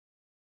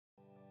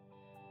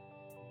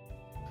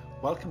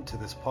Welcome to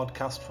this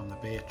podcast from the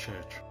Bay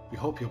Church. We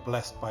hope you're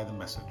blessed by the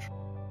message.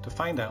 To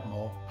find out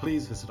more,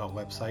 please visit our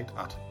website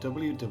at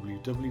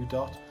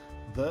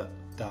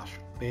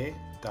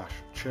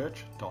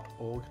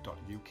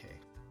www.the-bay-church.org.uk.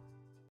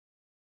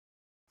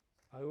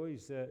 I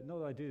always, not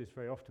that I do this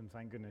very often,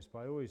 thank goodness,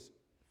 but I always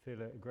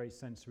feel a great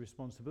sense of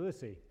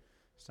responsibility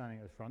standing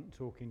at the front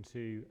talking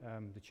to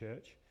the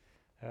church.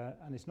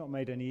 And it's not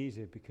made any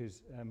easier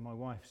because my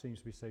wife seems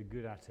to be so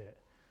good at it.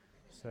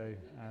 So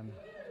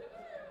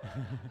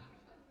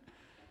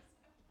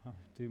I'll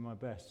do my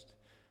best.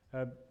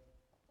 We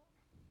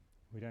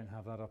don't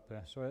have that up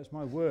there. Sorry, that's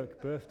my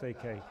work birthday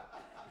cake.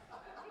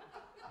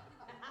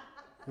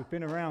 We've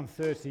been around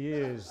 30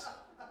 years.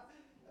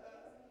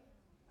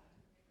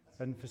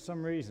 And for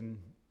some reason,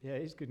 yeah,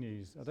 it is good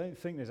news. I don't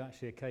think there's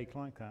actually a cake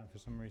like that for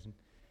some reason.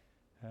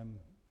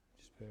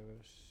 Just bear with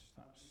us.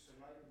 That's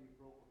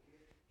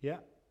yeah,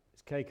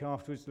 it's cake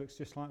afterwards. Looks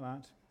just like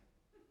that.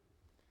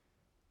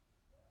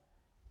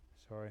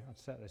 Sorry, I'd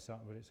set this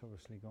up, but it's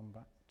obviously gone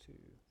back to.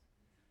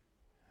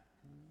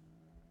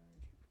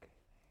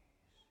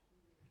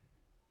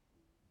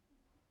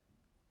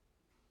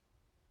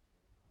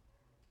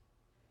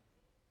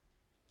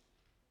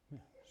 Yeah,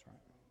 that's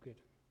right. Good.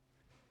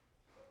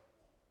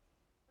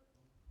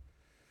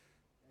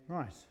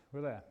 Right,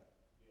 we're there.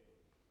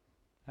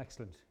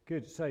 Excellent.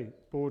 Good. So,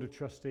 Board of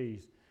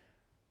Trustees.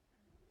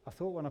 I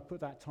thought when I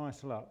put that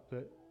title up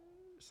that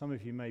some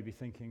of you may be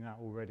thinking that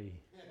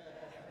already.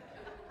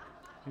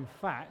 In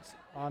fact,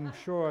 I'm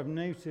sure I've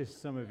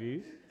noticed some of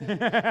you.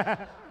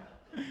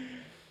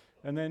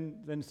 And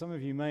then some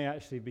of you may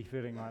actually be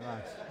feeling like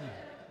that.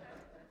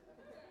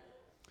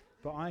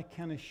 But I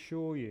can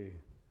assure you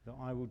that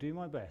I will do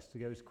my best to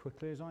go as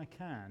quickly as I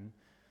can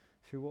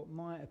through what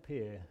might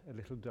appear a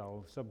little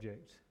dull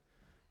subject.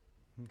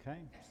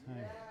 Okay? So,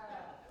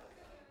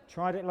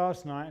 tried it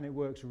last night and it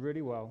works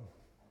really well.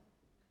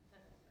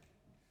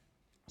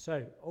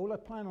 So, all I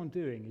plan on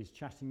doing is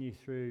chatting you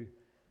through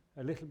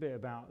a little bit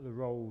about the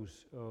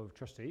roles of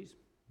trustees,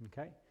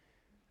 okay?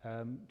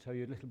 Tell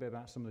you a little bit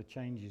about some of the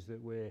changes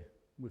that we've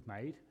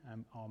made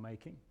and are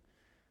making.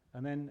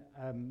 And then,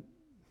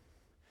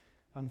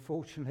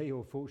 unfortunately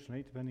or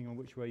fortunately, depending on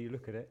which way you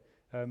look at it,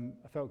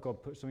 I felt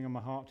God put something on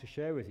my heart to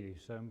share with you,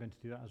 so I'm going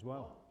to do that as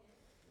well.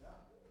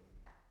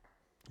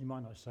 You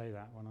might not say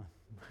that when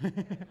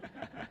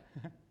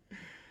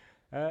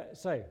I...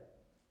 So,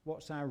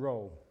 what's our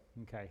role?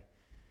 Okay.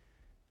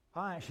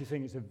 I actually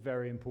think it's a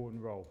very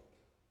important role.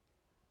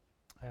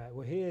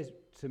 We're here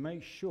to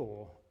make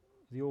sure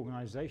the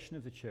organisation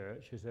of the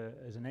church as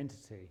an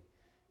entity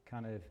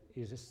kind of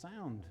is a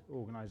sound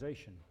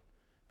organisation,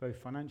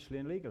 both financially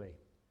and legally.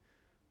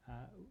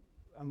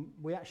 And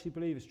we actually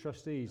believe as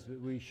trustees that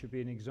we should be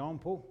an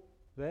example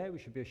there, we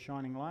should be a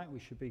shining light, we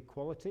should be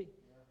quality.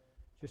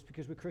 Just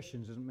because we're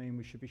Christians doesn't mean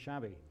we should be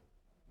shabby.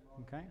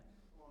 Okay?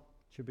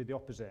 It should be the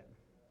opposite.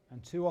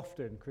 And too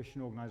often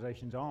Christian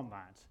organisations aren't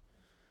that.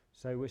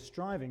 So we're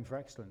striving for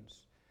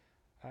excellence.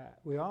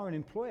 We are an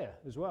employer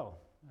as well,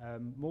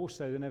 more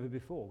so than ever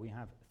before. We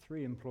have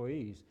 3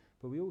 employees,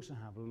 but we also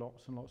have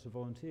lots and lots of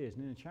volunteers.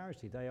 And in a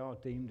charity, they are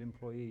deemed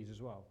employees as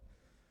well.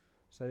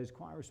 So there's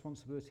quite a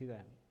responsibility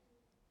there.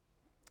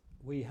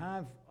 We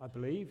have, I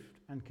believe,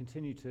 and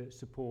continue to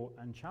support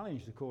and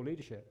challenge the core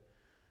leadership,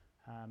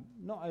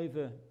 not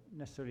over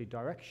necessarily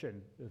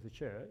direction of the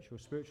church or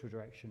spiritual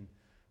direction,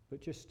 but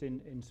just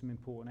in some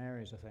important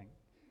areas, I think.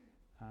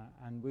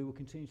 And we will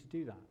continue to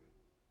do that.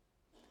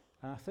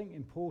 And I think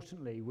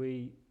importantly,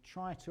 we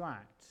try to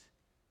act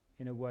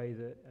in a way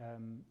that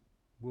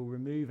will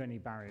remove any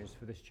barriers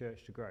for this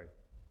church to grow.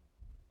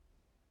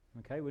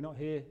 Okay, we're not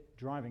here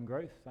driving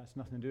growth. That's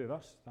nothing to do with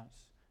us.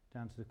 That's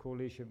down to the core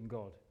leadership and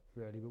God,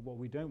 really. But what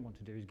we don't want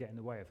to do is get in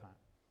the way of that.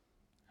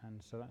 And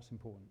so that's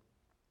important.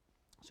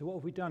 So what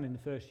have we done in the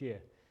first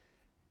year?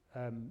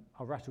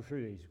 I'll rattle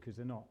through these because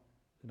they're not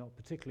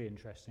particularly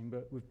interesting,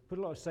 but we've put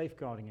a lot of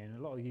safeguarding in.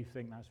 A lot of you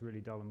think that's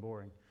really dull and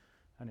boring.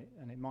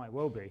 And it might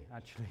well be,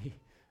 actually,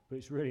 but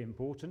it's really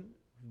important.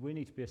 We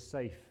need to be a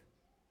safe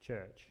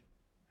church,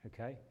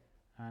 okay?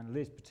 And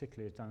Liz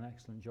particularly has done an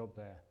excellent job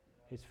there.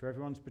 It's for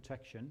everyone's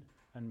protection.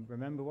 And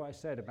remember what I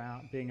said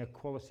about being a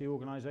quality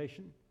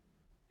organisation?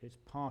 It's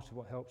part of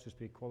what helps us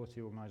be a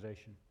quality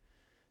organisation,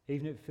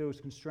 even if it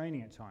feels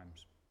constraining at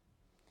times.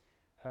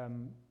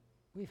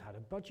 We've had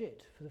a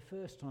budget for the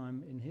first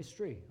time in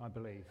history, I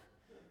believe.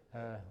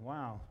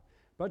 Wow.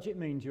 Budget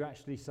means you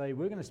actually say,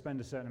 we're going to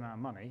spend a certain amount of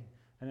money,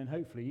 and then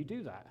hopefully you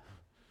do that.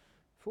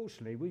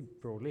 Fortunately, we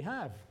broadly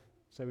have,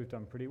 so we've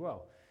done pretty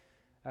well.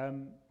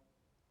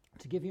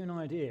 To give you an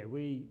idea,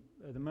 we,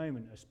 at the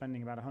moment, are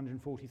spending about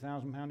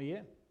 £140,000 a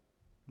year.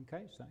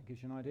 Okay, so that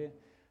gives you an idea.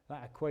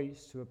 That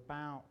equates to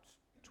about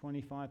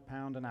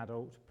 £25 an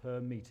adult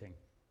per meeting.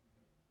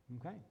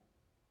 Okay,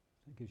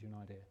 so that gives you an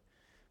idea.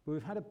 But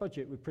we've had a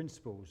budget with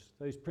principles.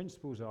 Those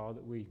principles are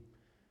that we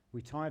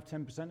tithe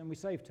 10% and we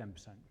save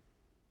 10%.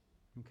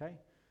 Okay?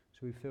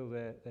 So we feel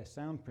they're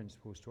sound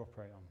principles to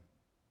operate on.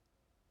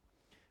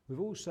 We've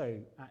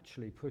also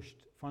actually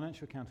pushed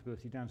financial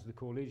accountability down to the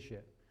core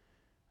leadership.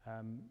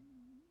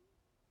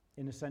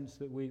 in the sense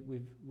that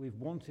we've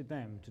wanted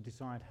them to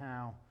decide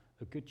how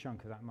a good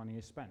chunk of that money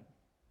is spent.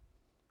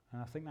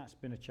 And I think that's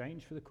been a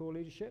change for the core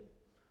leadership.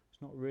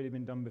 It's not really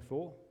been done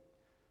before,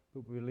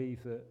 but we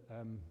believe that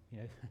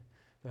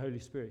the Holy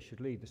Spirit should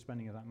lead the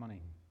spending of that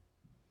money.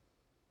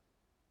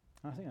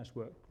 And I think that's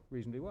worked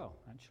reasonably well,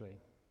 actually.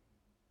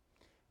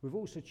 We've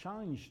also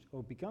challenged,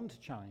 or begun to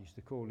challenge,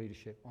 the core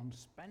leadership on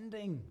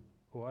spending,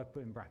 or I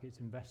put in brackets,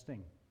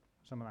 investing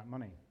some of that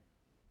money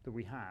that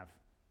we have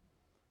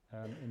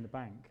in the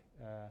bank.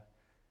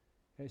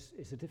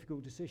 It's a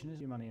difficult decision, isn't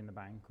it? Your money in the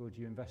bank, or do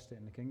you invest it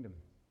in the kingdom?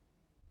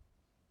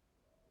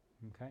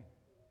 Okay.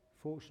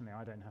 Fortunately,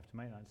 I don't have to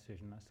make that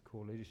decision. That's the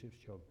core leadership's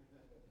job.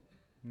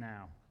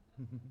 Now.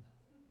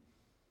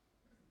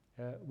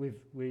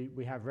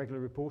 We have regular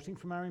reporting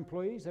from our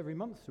employees every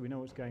month, so we know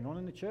what's going on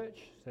in the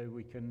church, so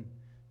we can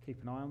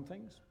keep an eye on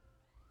things.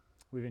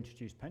 We've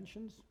introduced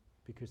pensions,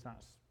 because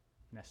that's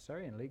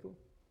necessary and legal.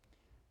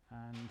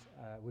 And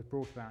we've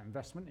brought about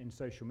investment in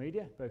social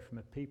media, both from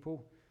a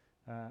people,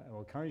 or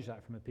encourage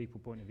that from a people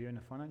point of view and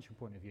a financial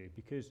point of view,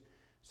 because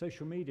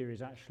social media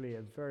is actually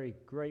a very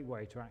great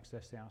way to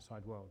access the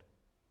outside world.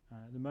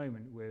 At the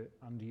moment, we're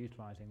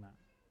underutilising that.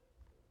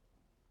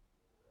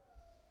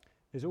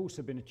 There's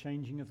also been a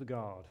changing of the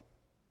guard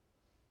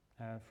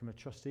from a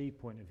trustee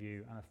point of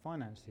view and a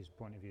finances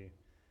point of view.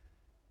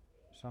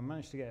 So I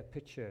managed to get a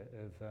picture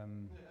of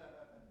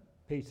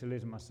Peter,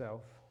 Liz and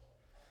myself,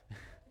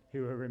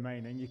 who are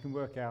remaining. You can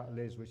work out,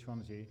 Liz, which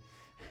one's you.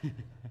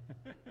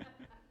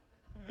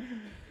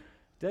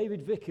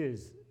 David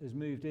Vickers has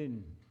moved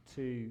in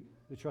to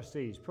the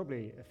trustees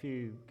probably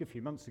a good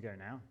few months ago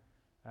now,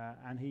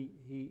 and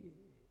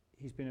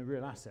he's been a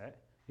real asset.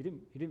 He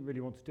didn't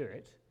really want to do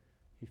it.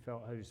 He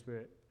felt Holy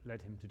Spirit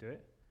led him to do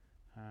it.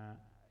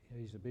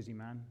 He's a busy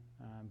man,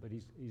 but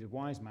he's a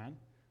wise man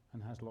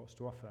and has lots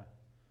to offer.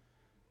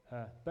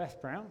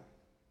 Beth Brown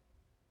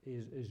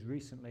is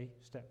recently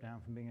stepped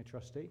down from being a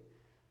trustee,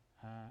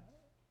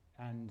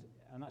 and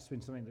that's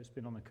been something that's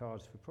been on the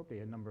cards for probably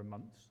a number of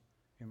months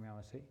in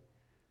reality.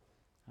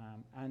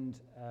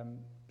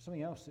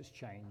 Something else that's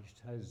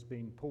changed has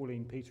been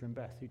Pauline, Peter and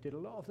Beth, who did a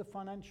lot of the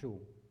financial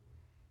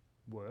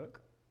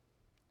work.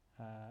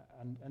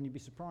 And you'd be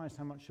surprised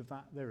how much of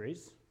that there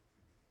is.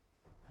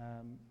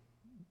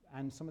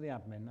 And some of the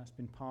admin that's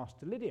been passed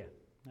to Lydia,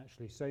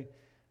 actually. So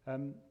I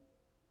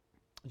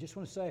just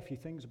want to say a few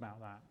things about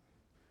that.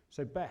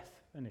 So Beth,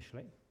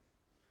 initially,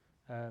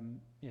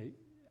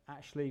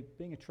 actually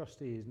being a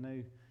trustee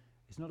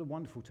it's not a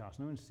wonderful task.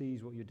 No one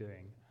sees what you're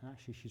doing. And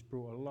actually she's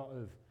brought a lot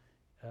of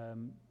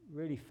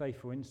really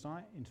faithful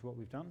insight into what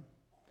we've done.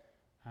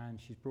 And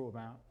she's brought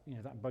about,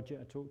 that budget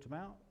I talked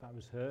about. That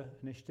was her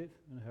initiative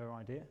and her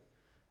idea.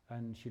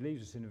 And she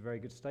leaves us in a very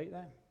good state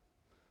there.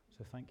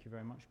 So thank you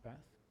very much, Beth.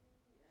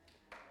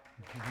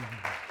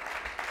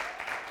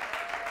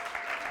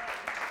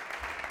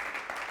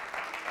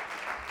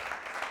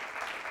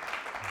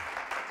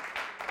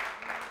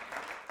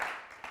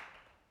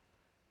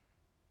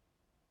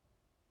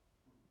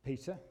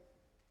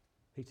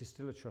 Peter's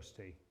still a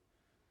trustee,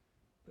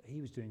 but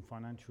he was doing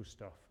financial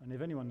stuff. And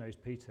if anyone knows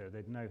Peter,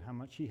 they'd know how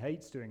much he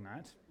hates doing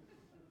that.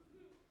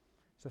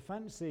 So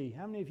fancy,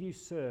 how many of you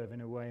serve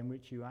in a way in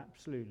which you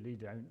absolutely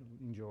don't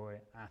enjoy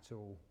at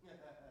all?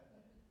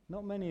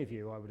 Not many of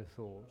you, I would have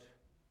thought.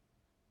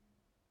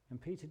 And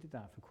Peter did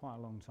that for quite a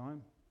long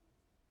time.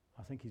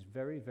 I think he's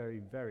very, very,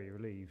 very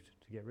relieved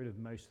to get rid of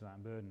most of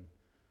that burden.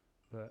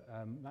 But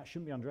that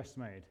shouldn't be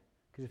underestimated,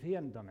 because if he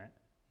hadn't done it,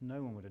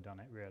 no one would have done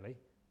it, really,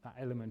 that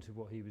element of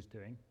what he was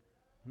doing.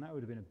 And that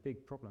would have been a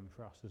big problem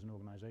for us as an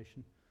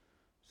organisation.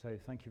 So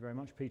thank you very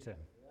much, Peter.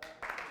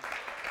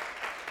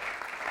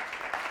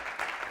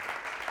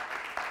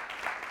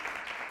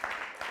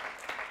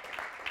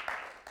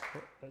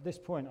 At this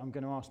point, I'm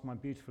going to ask my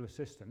beautiful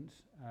assistant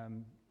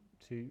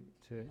to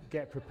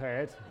get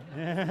prepared.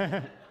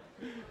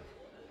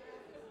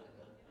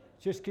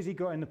 Just because he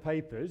got in the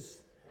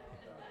papers,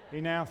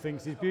 he now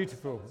thinks he's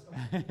beautiful.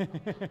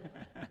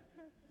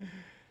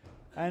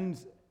 And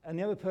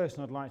the other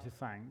person I'd like to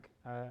thank,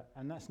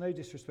 and that's no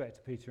disrespect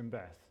to Peter and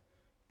Beth,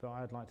 but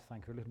I'd like to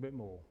thank her a little bit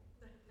more.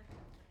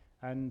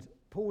 And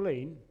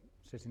Pauline,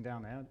 sitting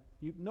down there,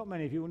 not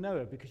many of you will know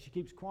her because she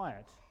keeps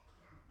quiet.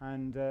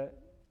 And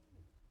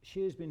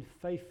she has been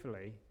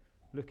faithfully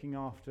looking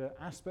after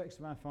aspects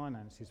of our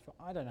finances for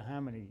I don't know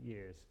how many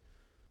years.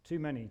 Too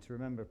many to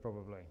remember,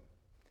 probably.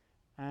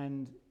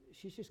 And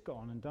she's just got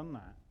on and done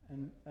that.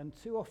 And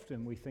too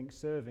often we think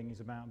serving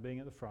is about being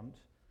at the front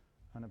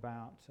and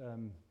about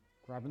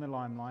grabbing the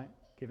limelight,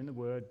 giving the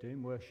word,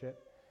 doing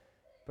worship.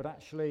 But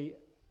actually,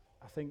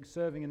 I think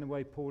serving in the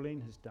way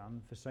Pauline has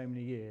done for so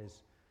many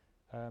years,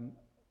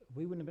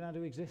 we wouldn't have been able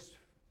to exist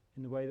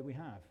in the way that we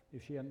have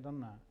if she hadn't done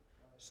that.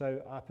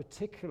 So I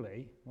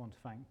particularly want to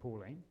thank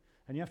Pauline.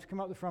 And you have to come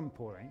up the front,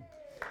 Pauline.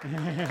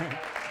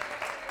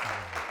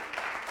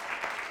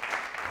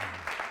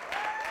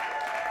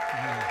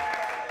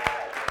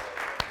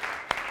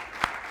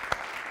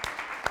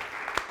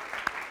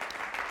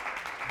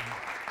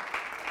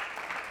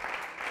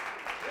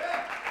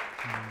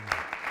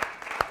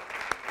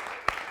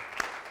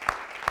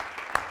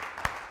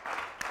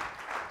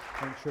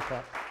 Don't trip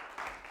up.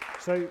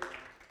 So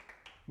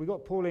we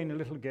got Pauline a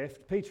little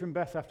gift. Peter and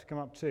Beth have to come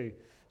up too.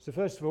 So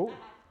first of all,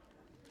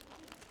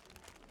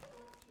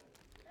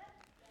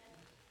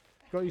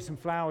 got you some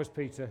flowers,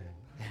 Peter.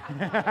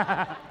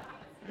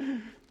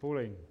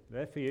 Pauline,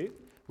 they're for you.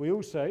 We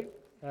also,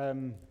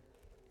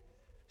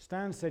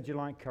 Stan said you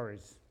like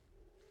curries.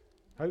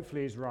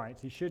 Hopefully he's right.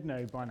 He should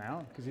know by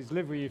now because he's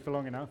lived with you for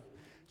long enough.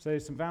 So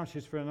some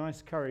vouchers for a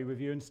nice curry with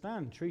you and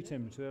Stan. Treat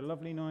him to a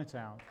lovely night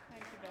out.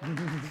 Thank you,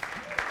 Ben.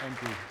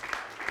 Thank you.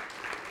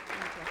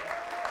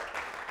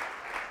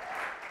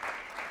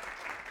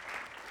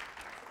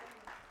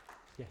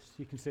 Yes,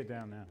 you can sit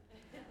down now.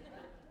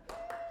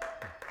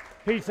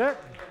 Peter,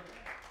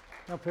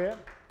 up here.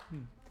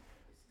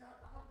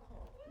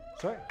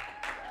 Sorry?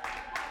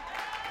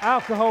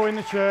 Alcohol in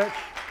the church.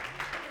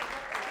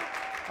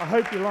 I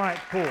hope you like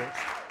port. Thought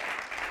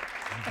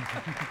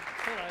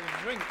I had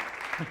a drink.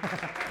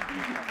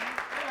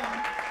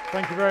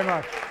 Thank you very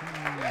much.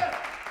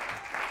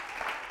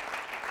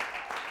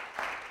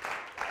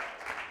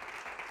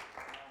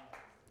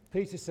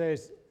 Peter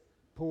says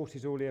port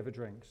is all he ever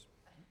drinks.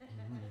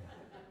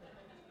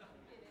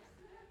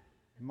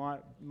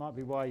 Might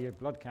be why your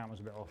blood count was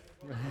a bit off.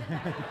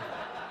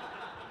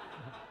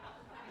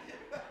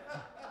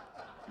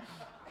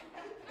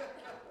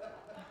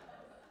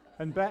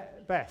 And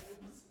Beth,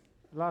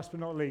 last but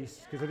not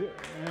least, because I do.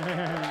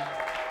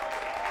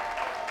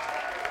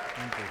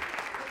 Thank you.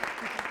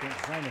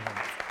 Didn't say anything.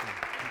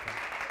 Okay.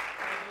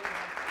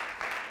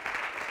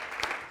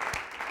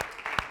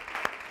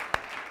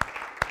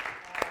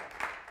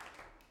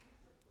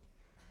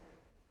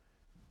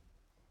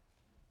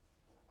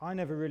 I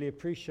never really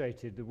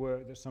appreciated the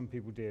work that some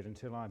people did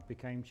until I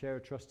became chair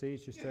of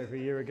trustees just over a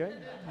year ago.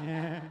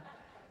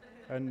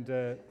 And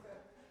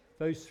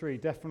those three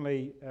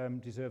definitely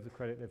deserve the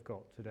credit they've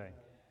got today.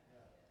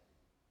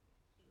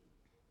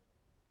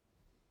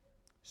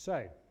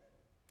 So,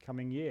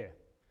 coming year.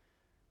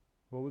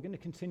 Well, we're going to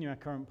continue our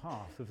current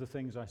path of the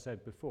things I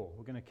said before.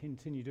 We're going to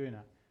continue doing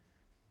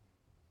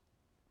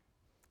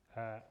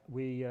that.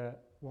 We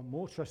want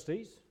more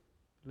trustees,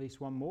 at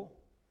least one more,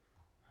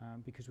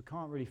 because we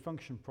can't really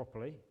function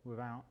properly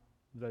without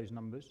those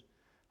numbers.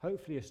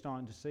 Hopefully you're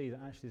starting to see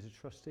that actually as a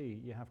trustee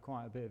you have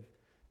quite a bit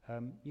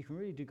of, you can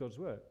really do God's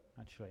work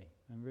actually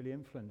and really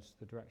influence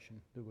the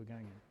direction that we're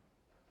going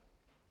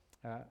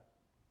in.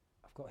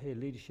 I've got here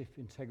leadership,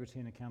 integrity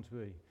and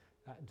accountability.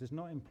 That does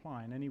not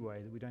imply in any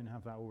way that we don't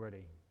have that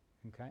already,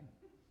 okay?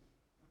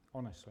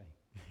 Honestly.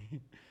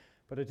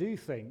 But I do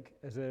think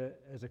as a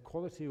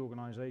quality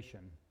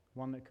organisation,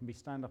 one that can be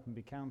stand up and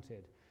be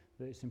counted,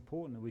 that it's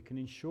important that we can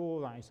ensure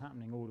that is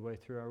happening all the way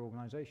through our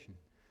organisation.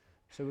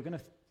 So we're going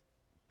to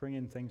bring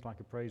in things like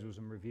appraisals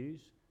and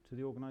reviews to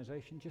the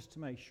organisation just to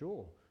make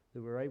sure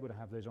that we're able to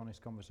have those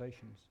honest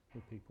conversations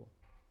with people.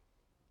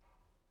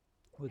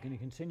 We're going to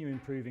continue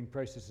improving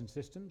process and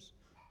systems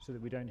so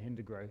that we don't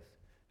hinder growth.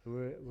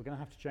 We're going to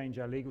have to change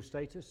our legal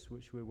status,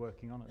 which we're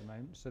working on at the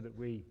moment, so that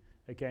we,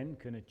 again,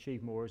 can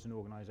achieve more as an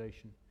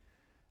organisation.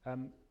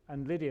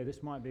 And Lydia,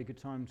 this might be a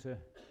good time to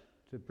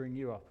bring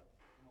you up.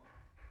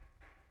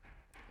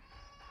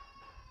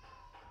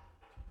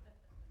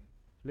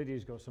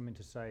 Lydia's got something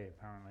to say,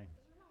 apparently.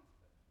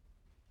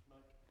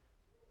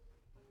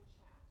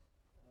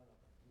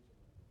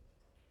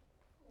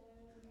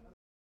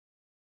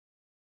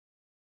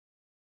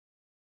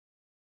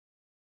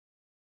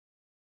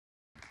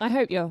 I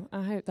hope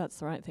that's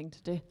the right thing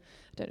to do. I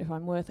don't know if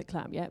I'm worth a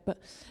clap yet, but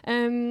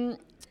I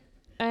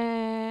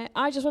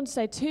just want to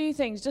say two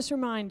things, just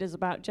reminders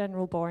about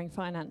general boring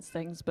finance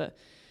things, but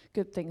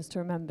good things to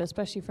remember,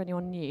 especially for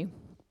anyone new.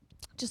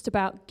 Just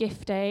about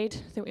gift aid.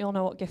 I think we all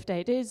know what gift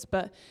aid is,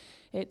 but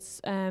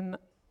it's the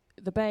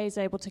Bay is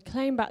able to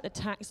claim back the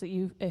tax that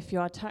if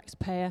you're a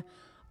taxpayer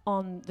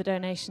on the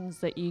donations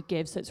that you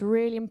give. So it's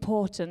really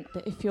important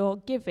that if you're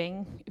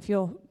giving, if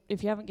you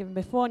haven't given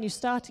before and you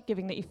started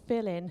giving, that you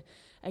fill in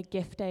a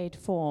gift aid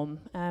form.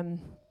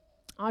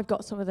 I've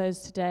got some of those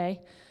today.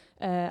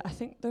 I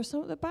think there's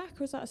some at the back,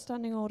 or is that a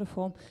standing order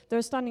form? There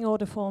are standing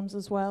order forms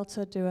as well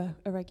to do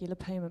a regular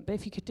payment, but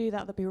if you could do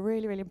that, that'd be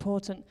really, really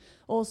important.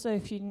 Also,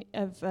 if you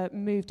have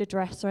moved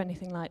address or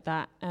anything like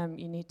that,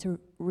 you need to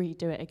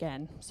redo it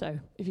again. So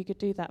if you could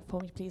do that for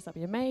me, please, that'd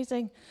be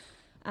amazing.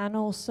 And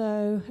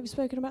also, have you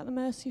spoken about the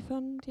Mercy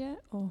Fund yet?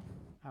 Or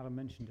Alan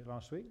mentioned it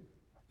last week.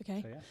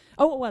 Okay. So yes.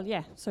 Oh, well,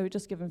 yeah. So we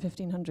just given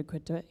 1,500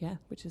 quid to it, yeah,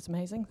 which is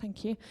amazing.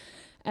 Thank you.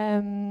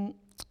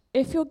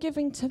 If you're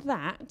giving to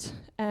that,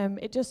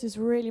 it just is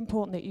really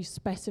important that you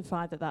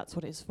specify that that's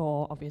what it's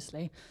for,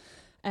 obviously.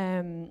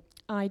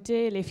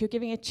 Ideally, if you're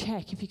giving a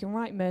cheque, if you can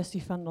write Mercy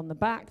Fund on the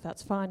back,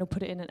 that's fine, or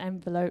put it in an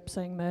envelope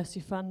saying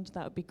Mercy Fund,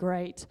 that would be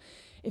great.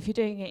 If you're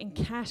doing it in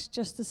cash,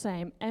 just the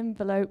same,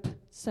 envelope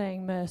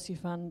saying Mercy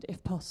Fund,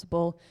 if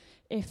possible.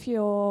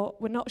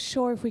 We're not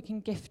sure if we can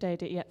gift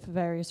aid it yet for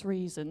various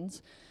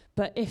reasons,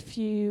 but if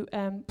you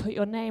put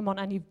your name on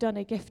and you've done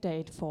a gift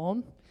aid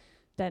form,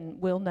 then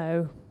we'll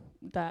know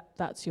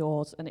that's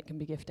yours, and it can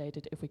be gift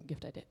aided if we can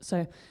gift aid it.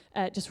 So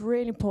just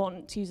really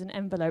important to use an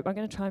envelope. I'm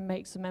going to try and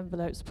make some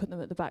envelopes, put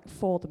them at the back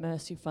for the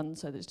Mercy Fund,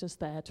 so that it's just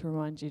there to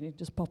remind you. You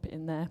just pop it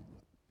in there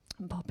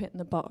and pop it in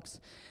the box.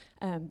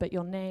 But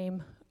your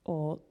name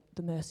or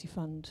the Mercy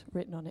Fund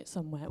written on it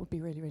somewhere would be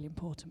really, really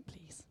important,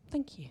 please.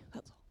 Thank you.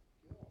 That's all.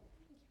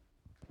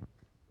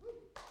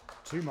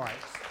 2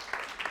 mics.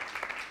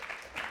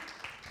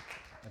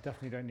 I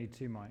definitely don't need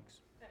 2 mics.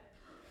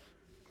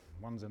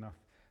 One's enough.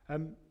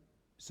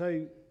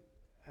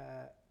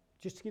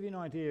 Just to give you an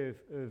idea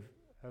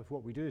of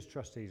what we do as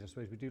trustees, I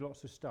suppose we do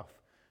lots of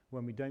stuff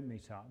when we don't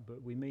meet up,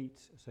 but we meet,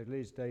 so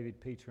Liz,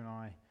 David, Peter and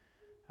I,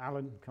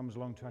 Alan comes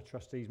along to our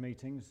trustees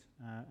meetings,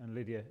 and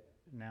Lydia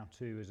now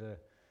too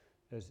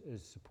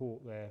as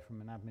support there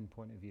from an admin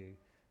point of view.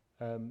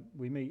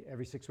 We meet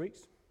every 6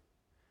 weeks.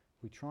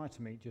 We try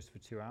to meet just for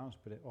 2 hours,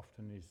 but it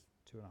often is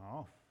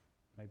 2.5,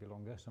 maybe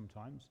longer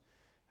sometimes.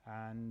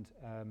 And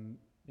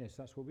yes,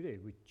 that's what we do.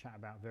 We chat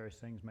about various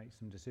things, make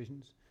some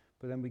decisions,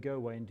 but then we go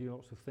away and do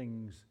lots of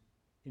things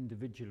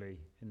individually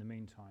in the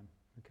meantime,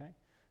 okay?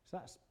 So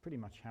that's pretty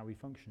much how we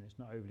function. It's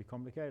not overly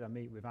complicated. I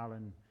meet with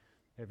Alan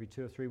every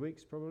 2 or 3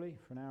 weeks probably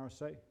for an hour or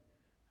so.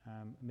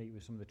 Meet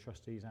with some of the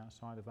trustees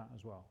outside of that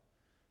as well.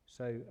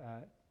 So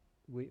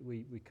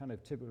we kind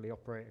of typically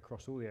operate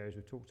across all the areas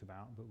we've talked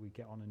about, but we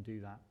get on and do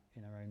that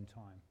in our own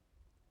time.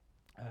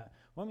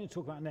 What I'm going to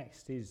talk about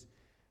next is,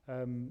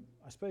 I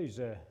suppose,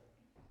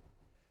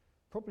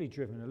 probably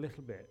driven a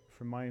little bit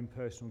from my own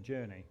personal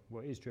journey.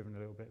 Well, it is driven a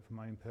little bit from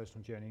my own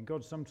personal journey. And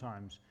God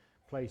sometimes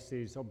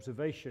places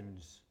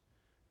observations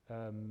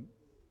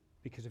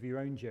because of your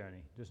own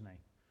journey, doesn't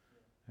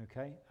he?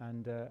 Okay?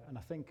 And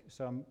I think,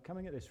 so I'm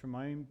coming at this from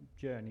my own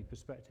journey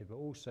perspective, but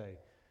also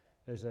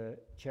as a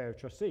chair of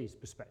trustees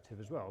perspective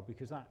as well,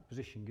 because that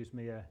position gives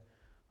me I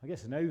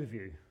guess an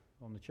overview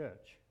on the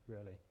church,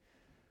 really.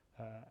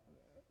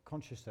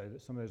 Conscious though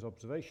that some of those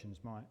observations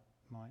might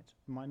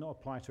not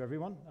apply to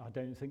everyone. I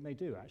don't think they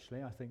do,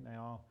 actually. I think they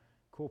are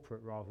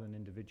corporate rather than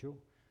individual.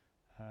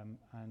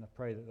 And I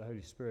pray that the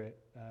Holy Spirit,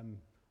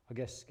 I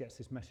guess, gets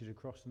this message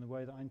across in the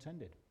way that I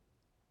intended,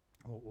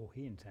 or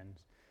he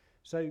intends.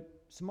 So,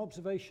 some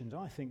observations.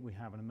 I think we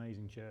have an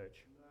amazing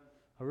church.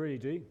 I really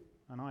do.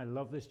 And I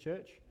love this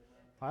church.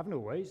 I haven't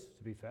always,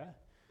 to be fair.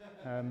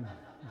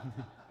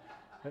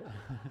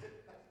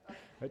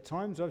 At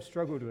times I've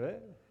struggled with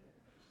it,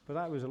 but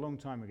that was a long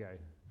time ago.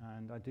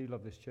 And I do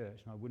love this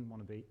church, and I wouldn't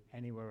want to be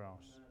anywhere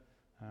else.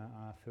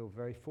 I feel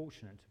very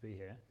fortunate to be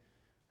here.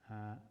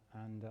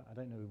 And I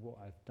don't know what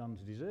I've done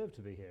to deserve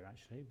to be here,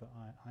 actually, but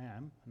I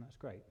am, and that's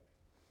great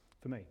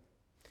for me.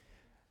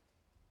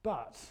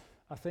 But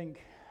I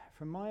think,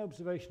 from my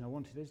observation,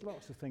 there's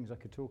lots of things I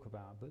could talk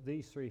about, but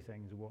these 3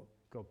 things are what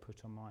God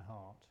put on my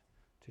heart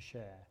to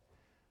share.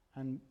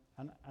 And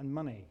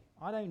money.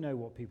 I don't know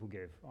what people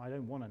give. I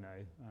don't want to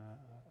know.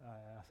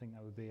 I think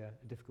that would be a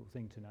difficult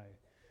thing to know.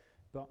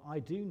 But I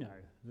do know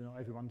that not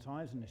everyone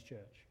tithes in this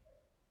church.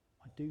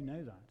 I do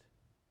know that.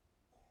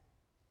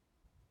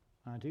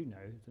 And I do know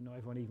that not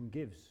everyone even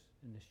gives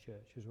in this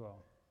church as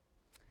well.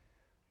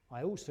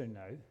 I also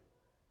know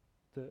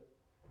that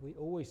we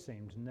always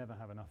seem to never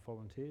have enough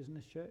volunteers in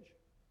this church.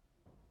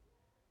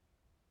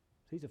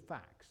 These are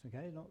facts,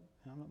 okay?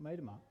 I'm not made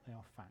them up. They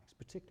are facts,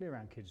 particularly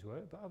around kids'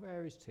 work, but other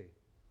areas too.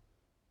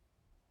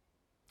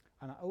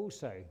 And I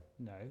also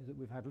know that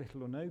we've had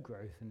little or no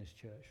growth in this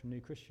church from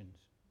new Christians.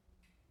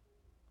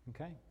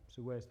 Okay?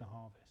 So where's the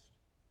harvest?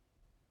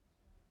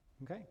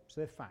 Okay?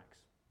 So they're facts.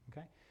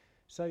 Okay?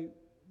 So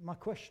my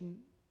question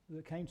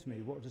that came to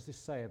me, what does this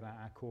say about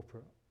our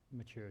corporate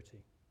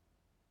maturity?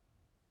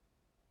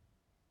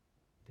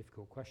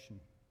 Difficult question.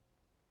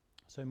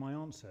 So my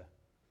answer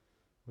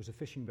was a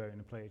fishing boat and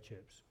a plate of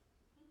chips.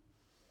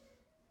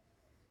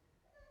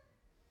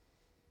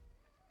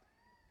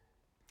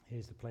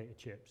 Here's the plate of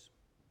chips.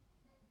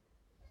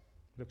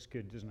 Looks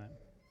good, doesn't it?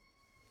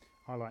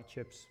 I like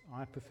chips.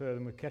 I prefer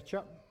them with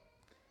ketchup.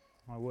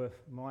 My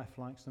wife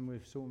likes them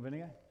with salt and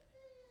vinegar,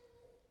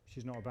 which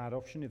is not a bad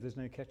option if there's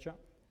no ketchup.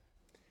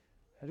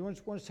 I want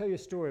to tell you a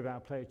story about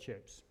a plate of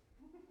chips.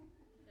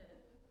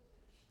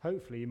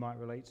 Hopefully you might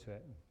relate to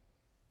it,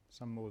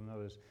 some more than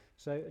others.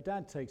 So a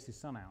dad takes his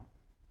son out.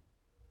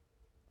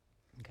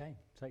 Okay,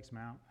 takes him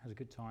out, has a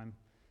good time,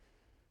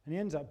 and he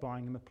ends up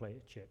buying him a plate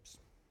of chips.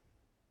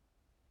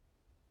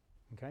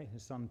 Okay,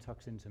 his son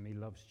tucks into him, he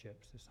loves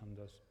chips, his son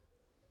does.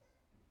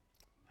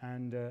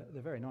 And they're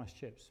very nice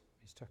chips.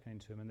 He's tucking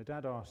into them, and the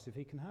dad asks if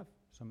he can have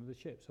some of the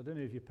chips. I don't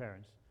know if your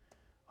parents,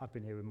 I've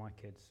been here with my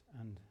kids,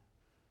 and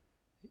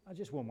I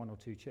just want 1 or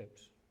 2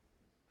 chips,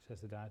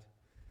 says the dad.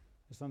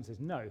 The son says,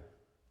 no,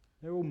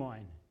 they're all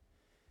mine.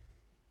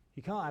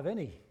 You can't have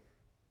any.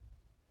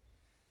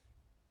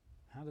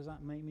 How does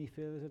that make me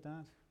feel as a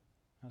dad?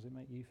 How does it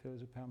make you feel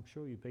as a parent? I'm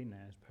sure you've been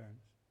there as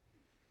parents.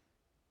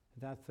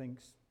 The dad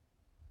thinks,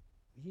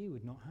 you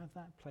would not have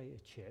that plate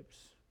of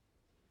chips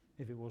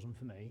if it wasn't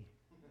for me.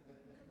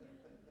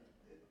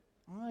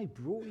 I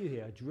brought you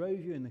here. I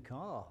drove you in the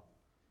car.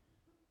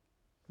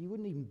 You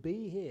wouldn't even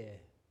be here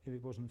if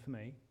it wasn't for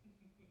me.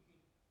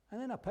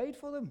 And then I paid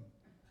for them.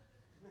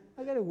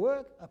 I go to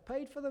work, I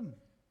paid for them.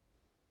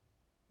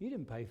 You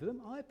didn't pay for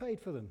them, I paid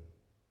for them.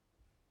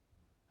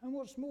 And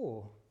what's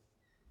more,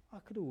 I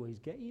could always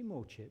get you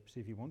more chips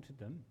if you wanted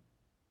them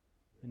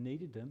and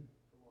needed them.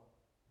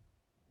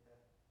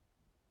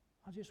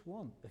 I just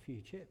want a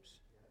few chips.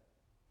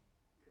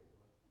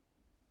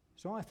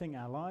 So I think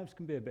our lives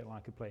can be a bit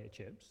like a plate of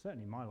chips.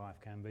 Certainly my life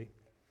can be.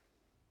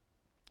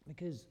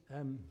 Because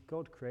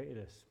God created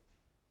us.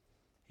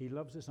 He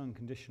loves us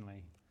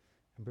unconditionally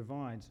and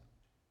provides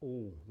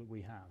all that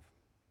we have.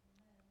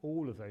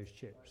 All of those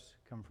chips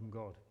come from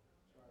God.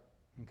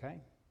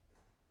 Okay?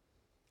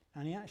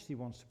 And he actually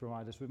wants to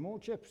provide us with more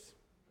chips.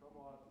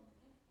 Come on.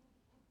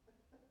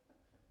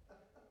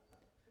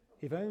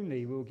 If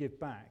only we'll give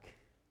back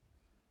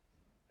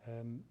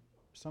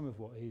some of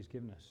what he's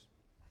given us.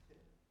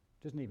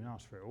 Doesn't even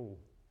ask for it all,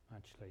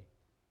 actually.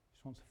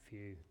 Just wants a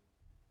few.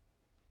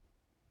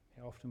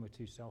 Yeah, often we're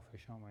too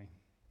selfish, aren't we?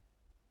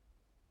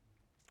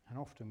 And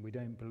often we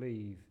don't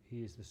believe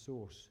he is the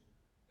source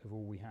of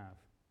all we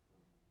have.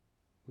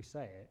 We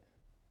say it,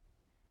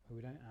 but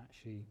we don't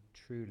actually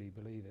truly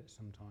believe it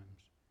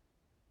sometimes.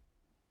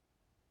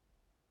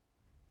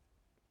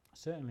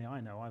 Certainly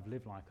I know I've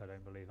lived like I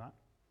don't believe that.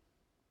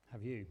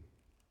 Have you?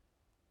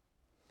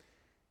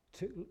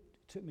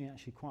 Took me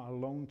actually quite a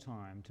long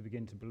time to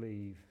begin to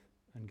believe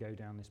and go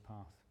down this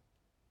path.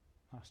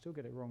 I still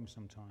get it wrong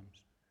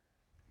sometimes.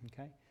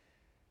 Okay?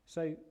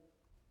 So,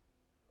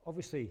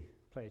 obviously,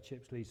 a plate of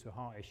chips leads to a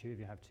heart issue if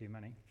you have too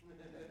many.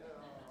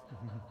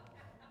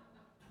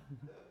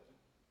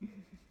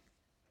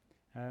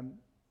 I'm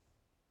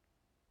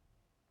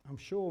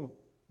sure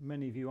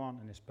many of you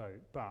aren't in this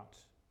boat, but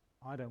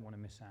I don't want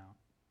to miss out.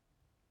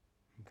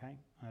 Okay?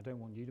 And I don't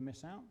want you to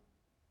miss out.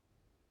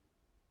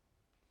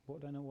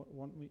 What I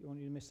want you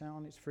to miss out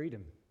on? It's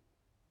freedom.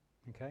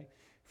 Okay?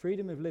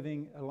 Freedom of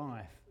living a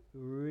life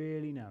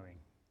really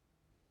knowing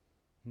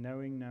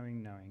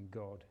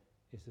God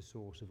is the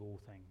source of all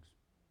things.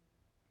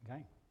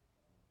 Okay?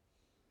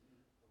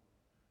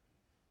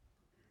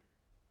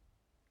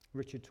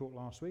 Richard talked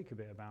last week a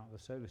bit about the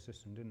solar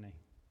system, didn't he?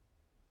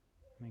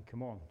 I mean,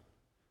 come on.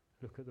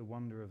 Look at the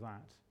wonder of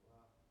that.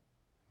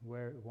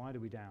 Why do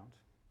we doubt?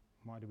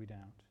 Why do we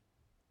doubt?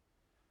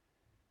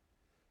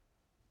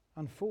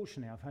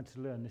 Unfortunately, I've had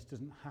to learn this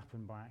doesn't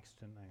happen by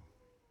accident, though.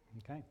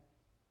 Okay?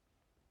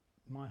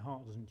 My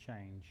heart doesn't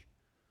change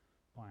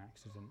by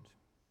accident.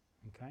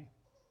 Okay?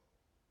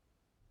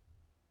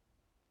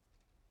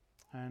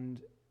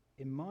 And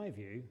in my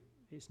view,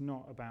 it's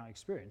not about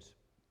experience.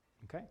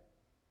 Okay?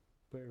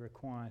 But it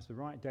requires the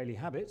right daily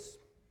habits.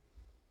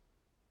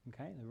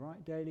 Okay? The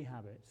right daily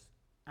habits.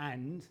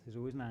 And, there's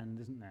always an and,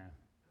 isn't there?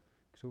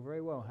 It's all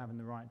very well having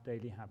the right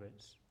daily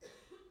habits.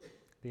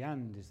 The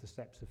and is the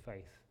steps of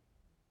faith.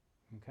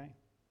 Okay?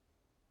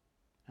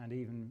 And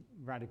even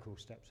radical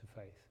steps of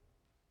faith.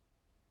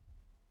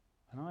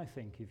 And I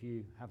think if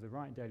you have the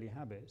right daily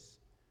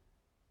habits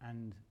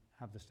and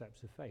have the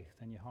steps of faith,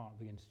 then your heart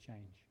begins to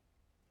change.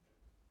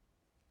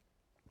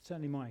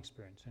 Certainly my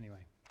experience,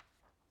 anyway.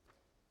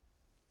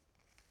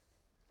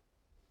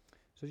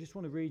 So I just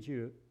want to read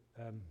you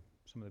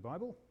some of the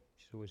Bible,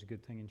 which is always a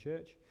good thing in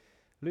church.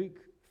 Luke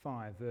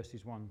 5,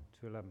 verses 1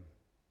 to 11.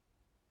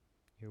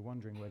 You're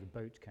wondering where the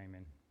boat came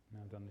in.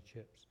 Now I've done the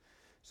chips.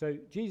 So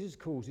Jesus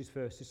calls his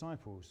first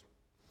disciples.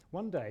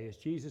 One day, as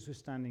Jesus was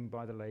standing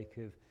by the lake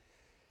of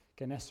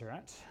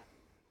Gennesaret,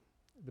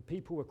 the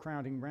people were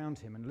crowding round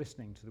him and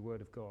listening to the word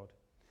of God.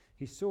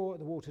 He saw at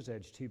the water's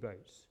edge 2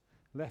 boats,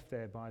 left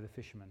there by the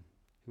fishermen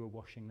who were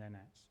washing their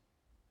nets.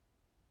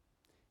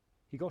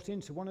 He got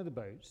into one of the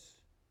boats,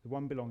 the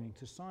one belonging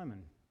to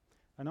Simon,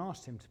 and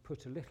asked him to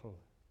put out a little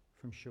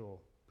from shore.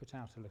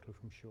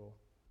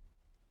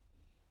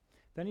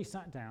 Then he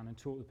sat down and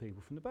taught the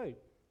people from the boat.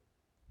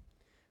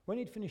 When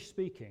he'd finished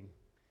speaking,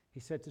 he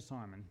said to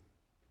Simon,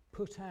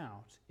 "Put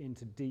out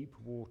into deep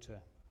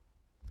water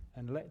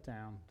and let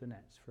down the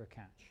nets for a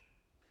catch."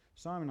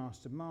 Simon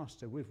answered,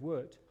 "Master, we've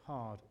worked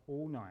hard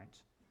all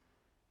night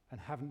and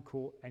haven't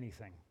caught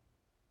anything.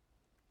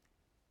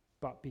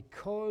 But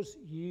because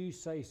you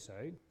say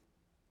so,"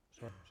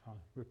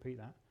 I'll repeat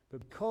that.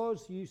 "But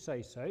because you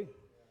say so,"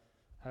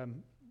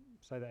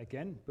 say that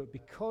again, "but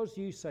because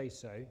you say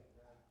so,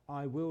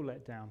 I will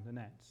let down the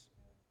nets."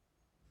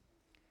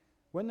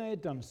 When they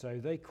had done so,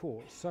 they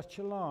caught such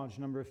a large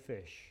number of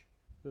fish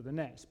that the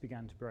nets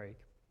began to break.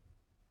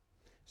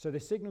 So they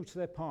signaled to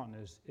their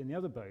partners in the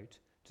other boat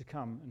to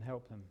come and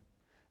help them.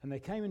 And they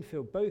came and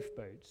filled both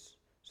boats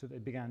so that they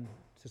began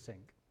to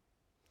sink.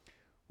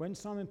 When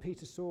Simon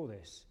Peter saw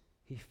this,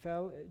 he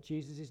fell at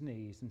Jesus'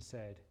 knees and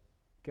said,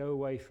 "Go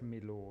away from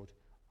me, Lord,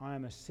 I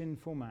am a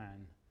sinful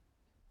man."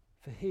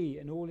 For he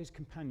and all his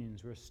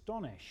companions were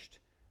astonished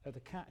at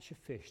the catch of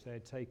fish they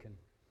had taken.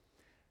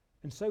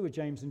 And so were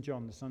James and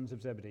John, the sons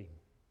of Zebedee,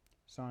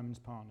 Simon's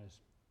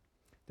partners.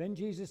 Then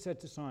Jesus said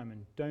to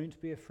Simon,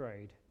 "Don't be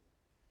afraid.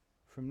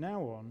 From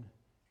now on,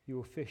 you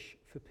will fish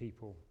for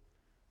people."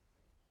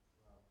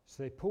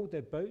 So they pulled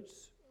their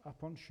boats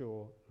up on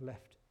shore,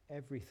 left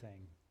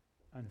everything,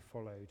 and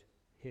followed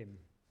him.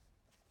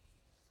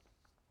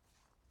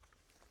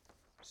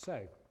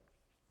 So,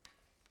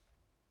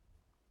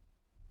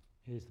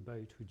 here's the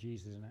boat with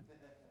Jesus in it.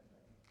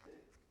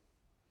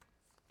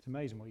 It's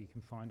amazing what you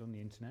can find on the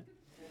internet.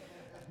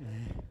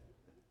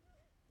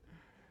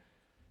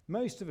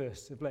 Most of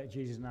us have let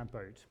Jesus in our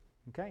boat,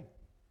 okay?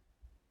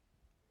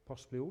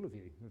 Possibly all of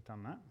you have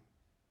done that.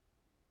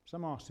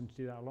 Some asked him to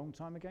do that a long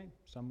time ago,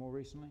 some more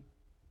recently,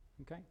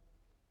 okay?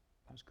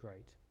 That's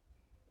great.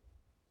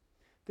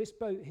 This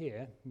boat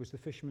here was the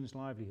fisherman's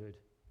livelihood.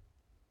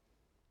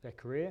 Their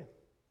career,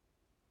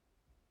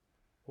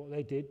 what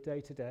they did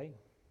day to day,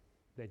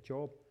 their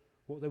job,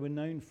 what they were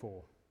known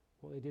for,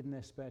 what they did in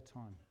their spare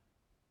time.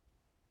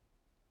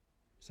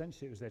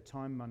 Essentially, it was their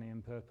time, money,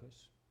 and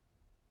purpose.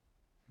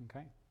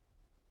 Okay?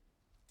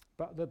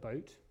 But the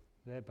boat,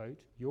 their boat,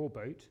 your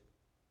boat,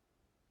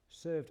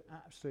 served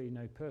absolutely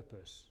no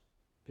purpose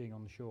being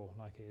on the shore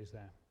like it is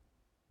there.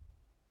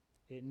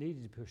 It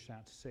needed to be pushed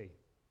out to sea,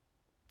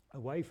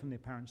 away from the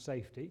apparent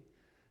safety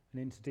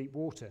and into deep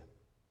water,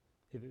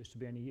 if it was to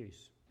be any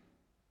use.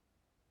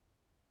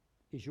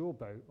 Is your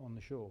boat on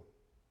the shore?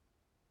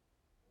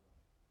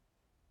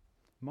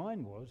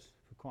 Mine was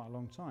for quite a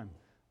long time.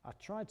 I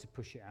tried to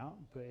push it out,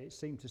 but it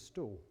seemed to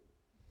stall.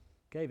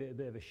 Gave it a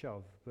bit of a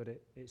shove, but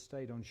it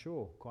stayed on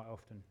shore quite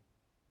often.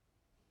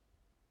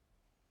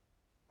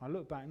 I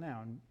look back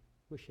now and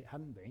wish it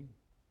hadn't been,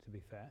 to be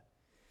fair.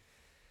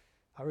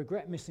 I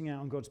regret missing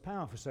out on God's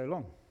power for so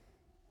long.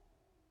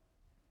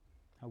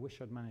 I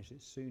wish I'd managed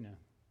it sooner.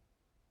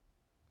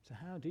 So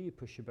how do you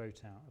push your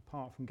boat out,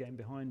 apart from getting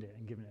behind it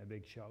and giving it a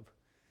big shove?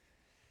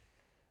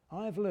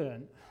 I've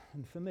learned,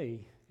 and for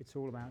me, it's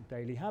all about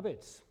daily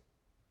habits.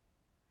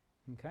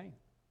 Okay?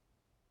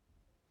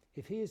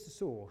 If he is the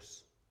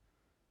source,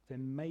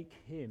 then make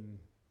him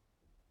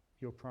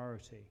your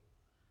priority,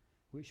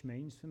 which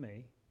means for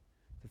me,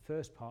 the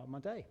first part of my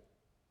day,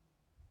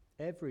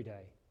 every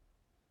day,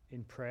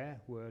 in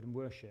prayer, word, and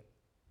worship.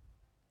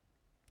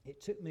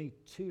 It took me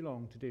too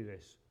long to do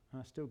this,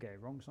 and I still get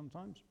it wrong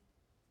sometimes.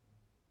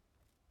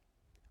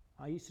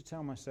 I used to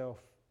tell myself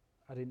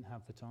I didn't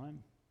have the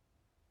time,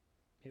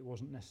 it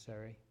wasn't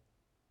necessary.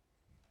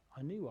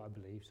 I knew what I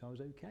believed, so I was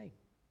okay.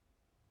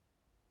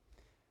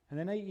 And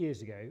then 8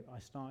 years ago, I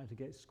started to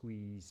get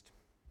squeezed,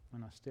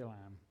 and I still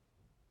am.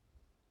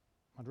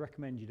 I'd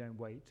recommend you don't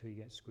wait till you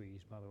get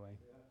squeezed, by the way.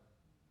 Yeah.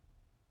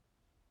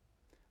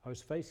 I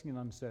was facing an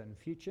uncertain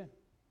future,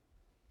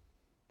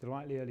 the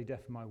likely early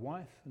death of my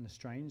wife and the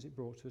strains it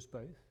brought to us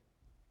both,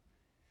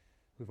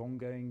 with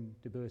ongoing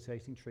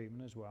debilitating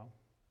treatment as well,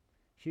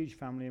 huge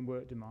family and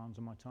work demands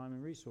on my time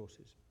and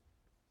resources.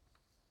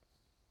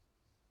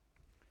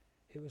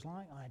 It was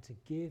like I had to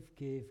give,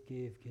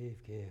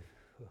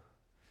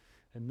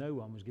 and no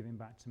one was giving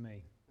back to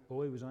me.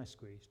 Boy, was I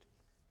squeezed.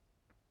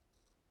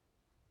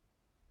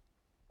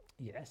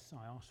 Yes,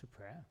 I asked for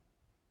prayer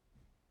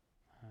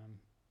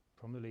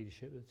from the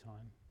leadership at the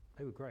time.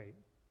 They were great.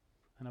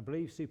 And I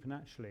believe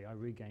supernaturally I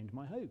regained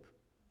my hope.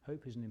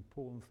 Hope is an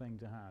important thing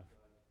to have,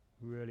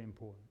 really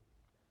important.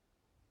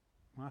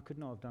 I could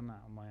not have done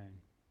that on my own.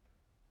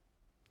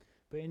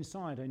 But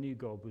inside I knew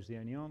God was the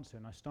only answer,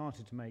 and I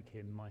started to make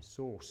him my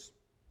source.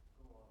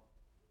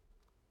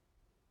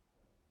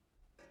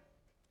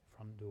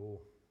 Front door.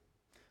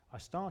 I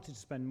started to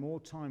spend more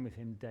time with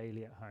him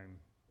daily at home,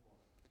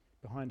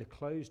 behind a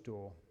closed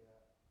door.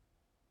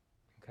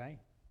 Okay?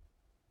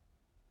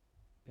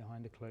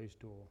 Behind a closed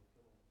door.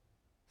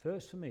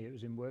 First for me it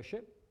was in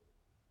worship,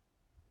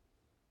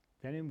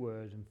 then in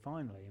word, and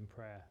finally in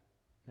prayer.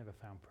 Never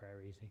found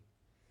prayer easy.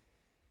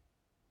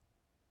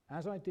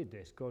 As I did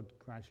this, God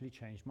gradually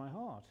changed my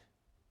heart.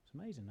 It's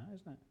amazing that,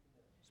 isn't it?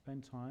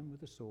 Spend time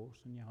with the source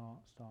and your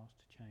heart starts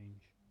to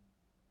change.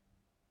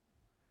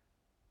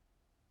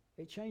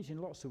 It changed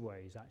in lots of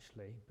ways,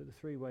 actually, but the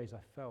 3 ways I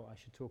felt I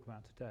should talk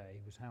about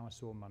today was how I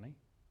saw money,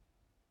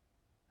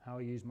 how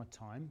I used my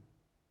time,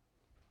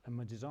 and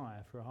my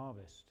desire for a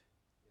harvest.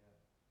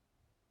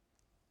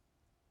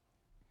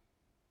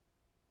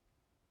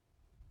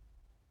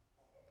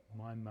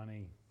 Yeah. My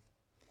money.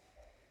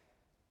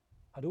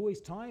 I'd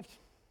always tithed,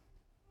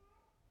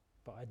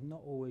 but I'd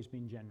not always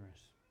been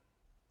generous.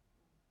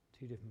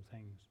 2 different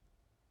things.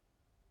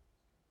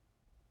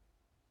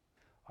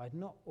 I'd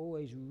not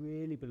always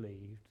really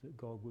believed that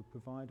God would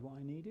provide what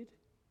I needed.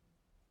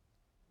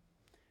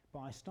 But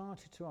I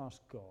started to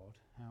ask God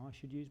how I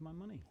should use my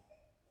money.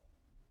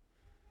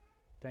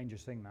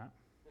 Dangerous thing, that.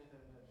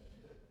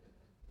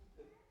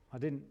 I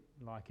didn't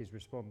like his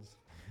response.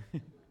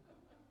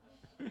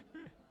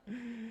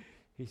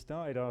 He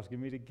started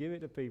asking me to give it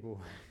to people.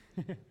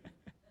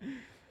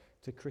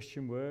 To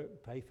Christian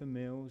work, pay for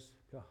meals.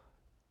 God.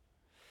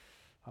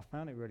 I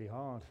found it really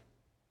hard.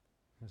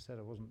 I said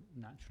I wasn't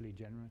naturally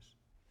generous.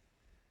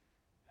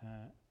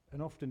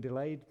 And often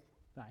delayed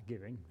that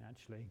giving,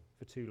 actually,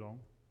 for too long.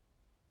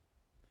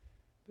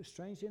 But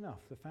strangely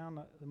enough, I found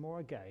that the more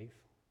I gave,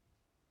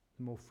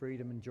 the more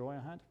freedom and joy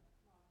I had.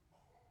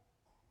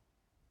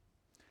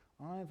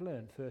 I've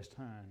learned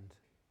firsthand,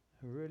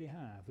 I really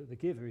have, that the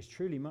giver is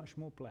truly much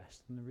more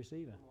blessed than the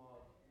receiver.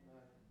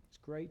 It's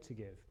great to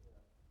give.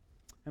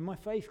 And my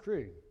faith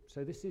grew.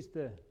 So this is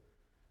the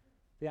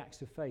the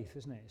acts of faith,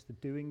 isn't it? It's the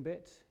doing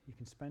bit. You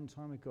can spend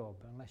time with God,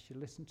 but unless you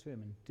listen to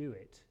him and do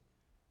it,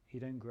 you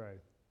don't grow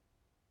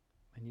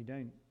and you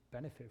don't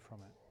benefit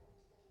from it.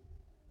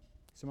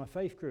 So my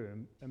faith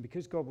grew, and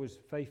because God was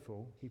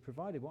faithful, he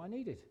provided what I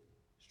needed.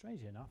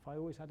 Strangely enough, I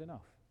always had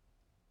enough.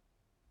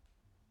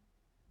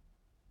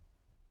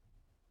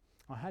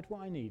 I had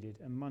what I needed,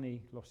 and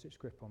money lost its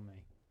grip on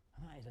me.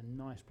 And that is a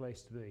nice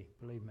place to be,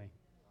 believe me.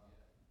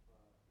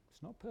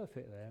 It's not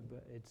perfect there,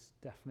 but it's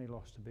definitely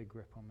lost a big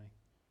grip on me.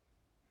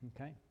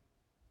 Okay?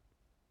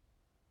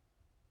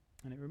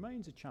 And it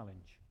remains a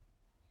challenge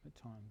at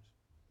times.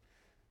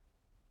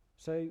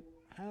 So,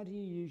 how do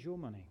you use your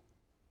money?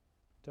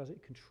 Does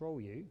it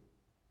control you,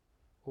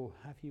 or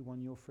have you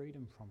won your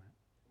freedom from it?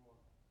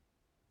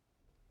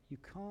 You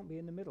can't be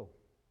in the middle.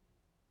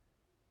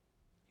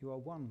 You are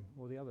one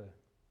or the other.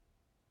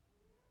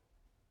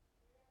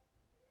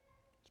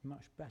 It's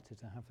much better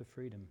to have the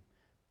freedom,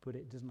 but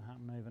it doesn't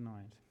happen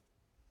overnight.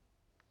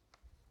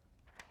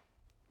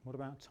 What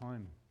about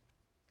time?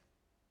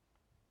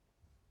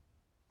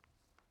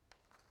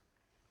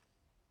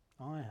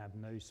 I have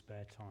no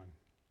spare time.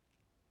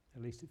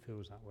 At least it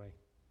feels that way.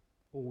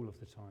 All of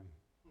the time.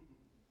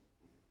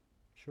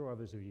 Sure,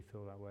 others of you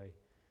feel that way,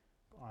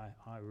 but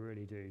I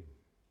really do.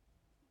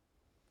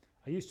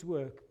 I used to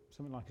work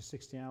something like a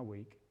 60-hour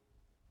week,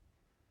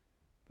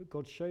 but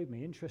God showed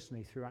me,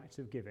 interestingly, through acts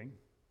of giving,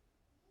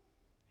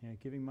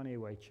 giving money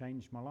away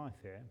changed my life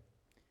here,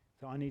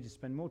 that I need to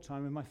spend more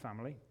time with my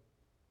family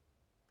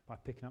by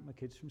picking up my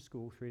kids from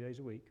school 3 days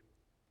a week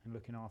and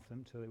looking after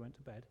them till they went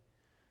to bed.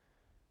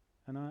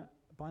 And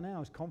by now I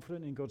was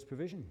confident in God's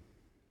provision.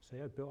 So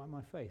I built up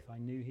my faith. I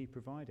knew he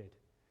provided.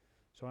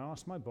 So I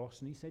asked my boss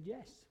and he said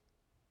yes.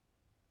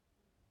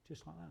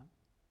 Just like that.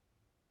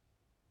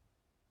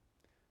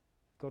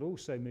 God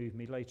also moved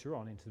me later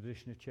on into the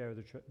position of chair of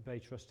the Bay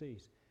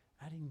Trustees,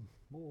 adding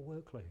more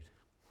workload.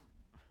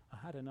 I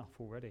had enough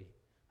already,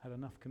 had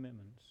enough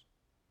commitments.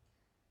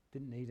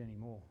 Didn't need any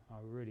more. I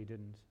really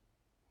didn't.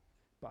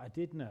 But I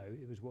did know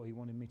it was what he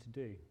wanted me to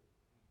do.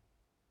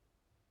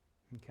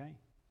 Okay?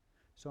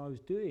 So I was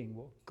doing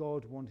what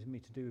God wanted me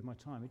to do with my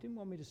time. He didn't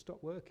want me to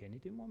stop working. He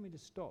didn't want me to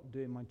stop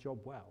doing my job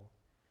well.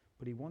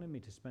 But he wanted me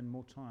to spend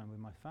more time with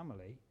my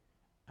family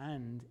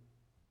and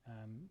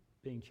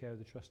being chair of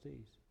the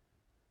trustees.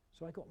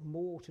 So I got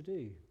more to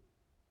do.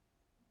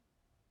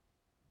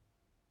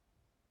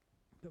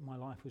 But my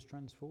life was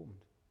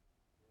transformed.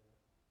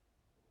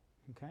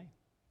 Okay?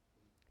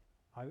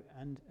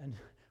 And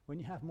when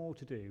you have more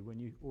to do, when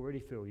you already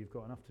feel you've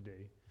got enough to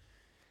do,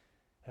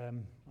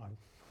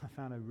 I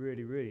found I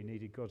really, really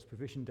needed God's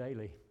provision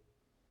daily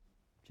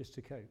just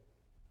to cope.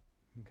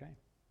 Okay?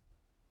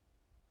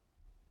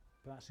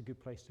 But that's a good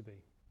place to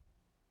be.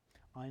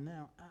 I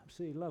now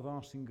absolutely love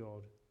asking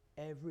God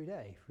every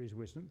day for his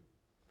wisdom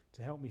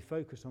to help me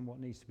focus on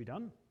what needs to be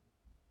done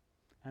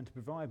and to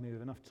provide me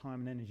with enough time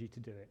and energy to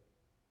do it.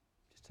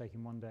 Just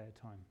taking one day at a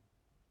time.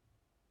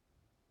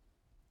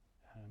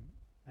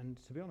 And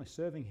to be honest,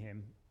 serving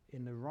him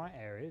in the right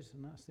areas,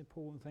 and that's the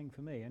important thing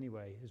for me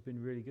anyway, has been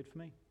really good for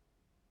me.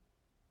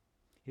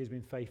 He has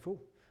been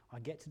faithful. I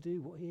get to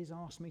do what he has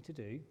asked me to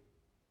do,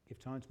 give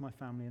time to my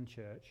family and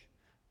church,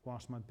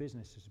 whilst my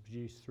business has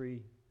produced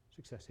 3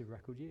 successive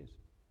record years.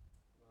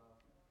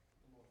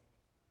 Wow.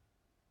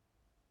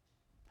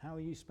 How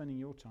are you spending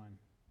your time?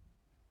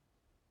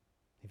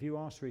 If you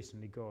asked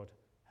recently God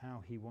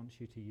how he wants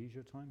you to use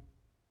your time,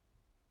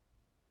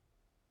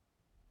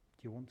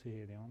 do you want to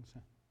hear the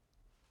answer?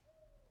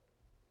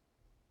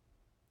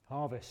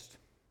 Harvest.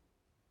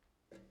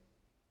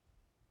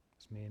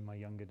 It's me in my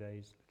younger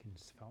days looking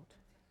svelte.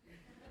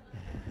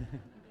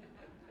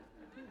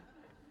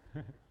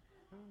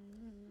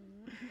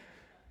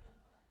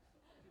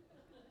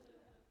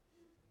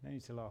 No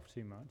need to laugh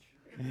too much.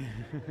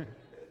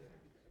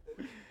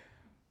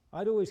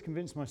 I'd always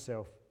convinced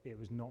myself it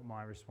was not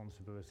my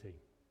responsibility.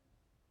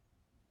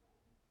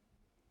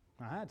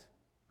 I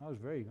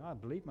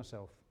believed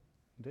myself.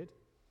 I did.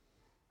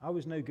 I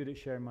was no good at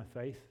sharing my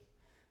faith.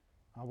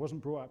 I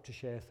wasn't brought up to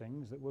share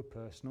things that were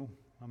personal.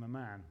 I'm a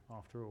man,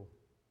 after all.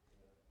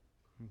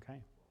 Okay?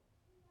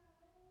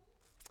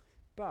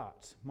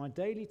 But my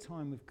daily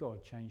time with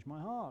God changed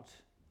my heart.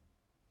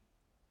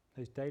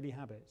 Those daily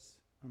habits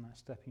and that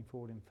stepping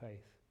forward in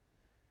faith.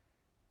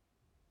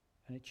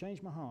 And it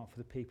changed my heart for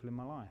the people in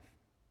my life.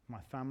 My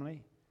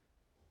family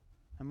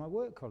and my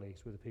work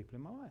colleagues were the people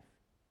in my life.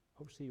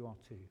 Obviously you are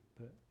too,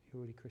 but you're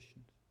already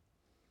Christians.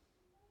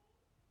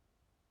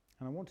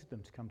 And I wanted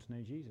them to come to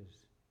know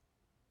Jesus.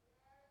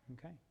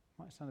 Okay?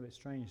 Might sound a bit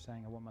strange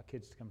saying I want my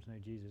kids to come to know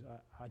Jesus.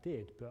 I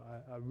did, but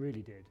I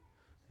really did.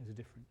 There's a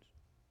difference.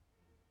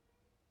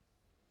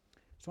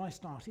 So I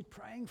started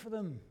praying for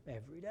them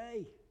every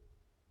day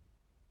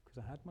because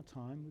I had my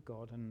time with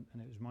God and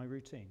it was my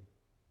routine.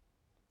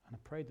 And I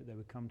prayed that they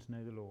would come to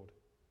know the Lord.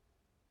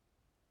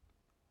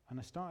 And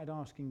I started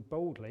asking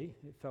boldly,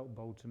 it felt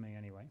bold to me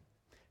anyway,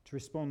 to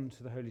respond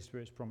to the Holy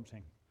Spirit's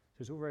prompting.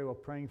 So it's all very well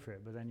praying for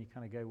it, but then you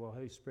kind of go, well,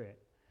 Holy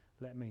Spirit,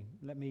 let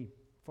me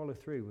follow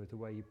through with the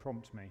way you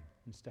prompt me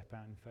and step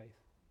out in faith.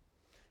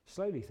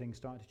 slowly things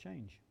started to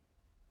change.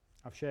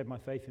 I've shared my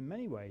faith in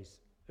many ways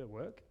at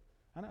work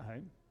and at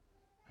home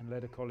and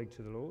led a colleague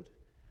to the Lord.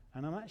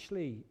 And I'm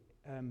actually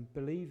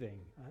believing,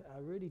 I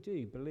really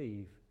do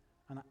believe,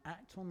 and I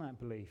act on that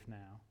belief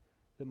now,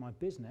 that my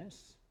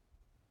business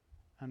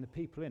and the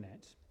people in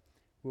it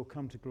will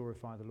come to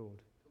glorify the Lord.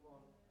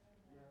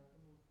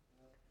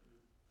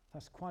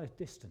 That's quite a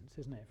distance,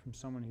 isn't it, from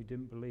someone who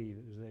didn't believe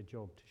it was their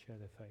job to share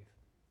their faith.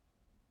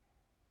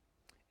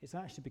 It's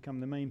actually become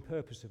the main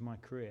purpose of my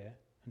career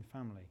and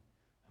family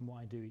and what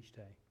I do each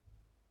day.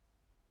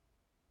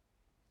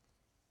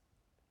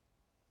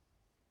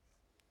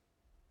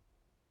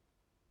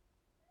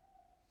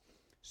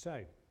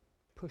 So,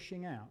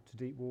 pushing out to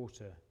deep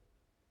water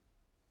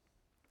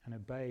and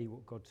obey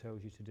what God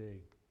tells you to do.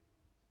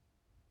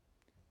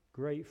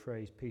 Great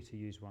phrase Peter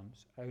used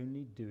once,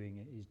 only doing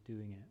it is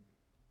doing it.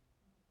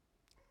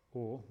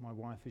 Or, my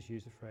wife has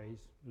used the phrase,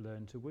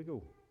 learn to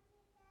wiggle.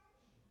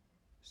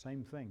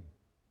 Same thing,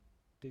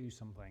 do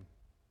something.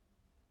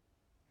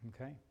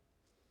 Okay?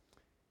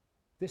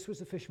 This was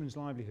the fisherman's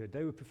livelihood.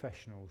 They were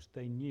professionals.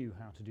 They knew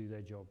how to do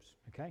their jobs.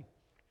 Okay?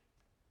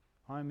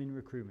 I'm in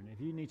recruitment. If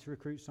you need to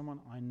recruit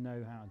someone, I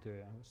know how to do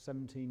it. I've got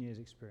 17 years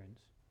experience.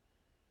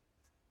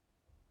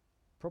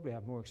 Probably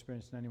have more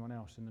experience than anyone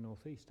else in the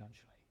Northeast,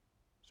 actually.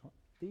 So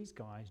these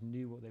guys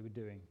knew what they were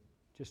doing,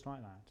 just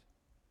like that.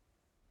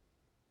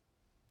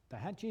 They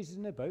had Jesus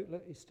in their boat.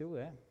 Look, he's still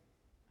there.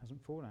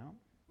 Hasn't fallen out.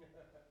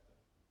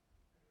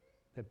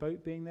 Their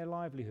boat being their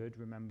livelihood,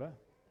 remember.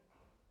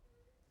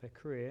 Their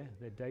career,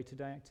 their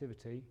day-to-day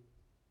activity.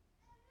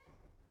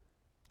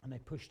 And they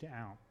pushed it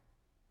out.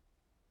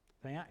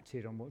 They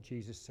acted on what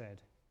Jesus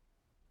said.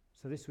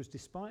 So this was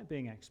despite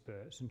being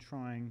experts and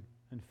trying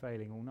and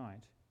failing all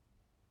night.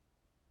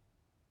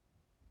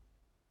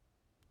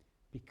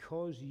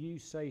 Because you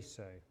say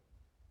so.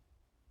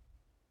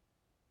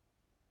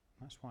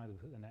 That's why they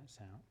put the nets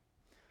out.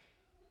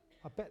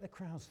 I bet the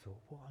crowds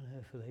thought, what on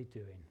earth are they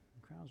doing?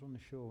 The crowds were on the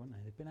shore, weren't they?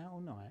 They've been out all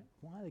night.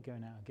 Why are they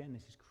going out again?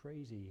 This is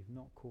crazy. You've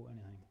not caught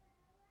anything.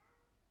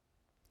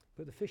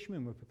 But the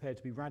fishermen were prepared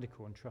to be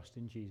radical and trust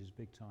in Jesus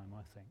big time,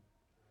 I think.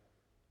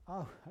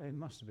 Oh, it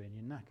must have been.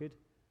 You're knackered.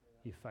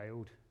 You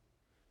failed.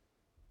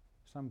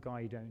 Some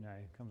guy you don't know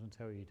comes and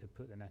tells you to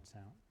put the nets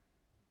out.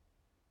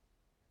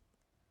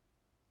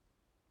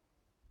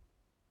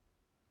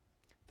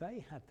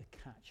 They had the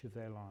catch of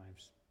their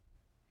lives.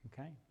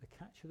 Okay? The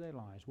catch of their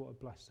lives. What a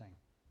blessing.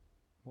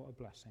 What a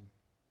blessing.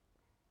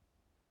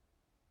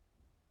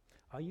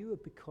 Are you a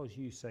because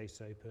you say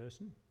so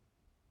person?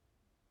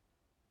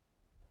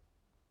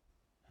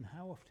 And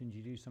how often do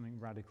you do something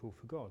radical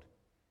for God?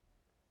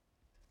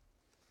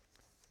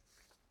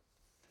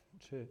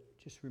 To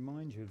just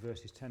remind you of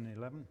verses 10 and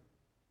 11.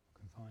 I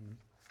can find them.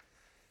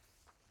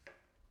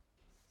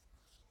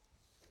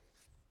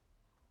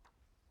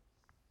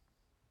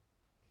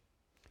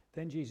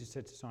 Then Jesus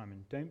said to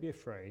Simon, don't be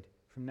afraid.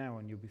 From now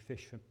on you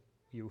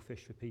will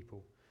fish for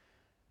people.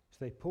 So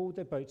they pulled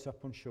their boats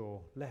up on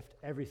shore, left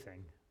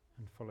everything,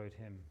 and followed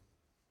him.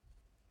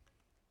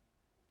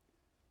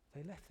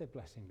 They left their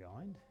blessing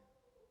behind.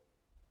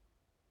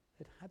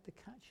 They'd had the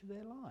catch of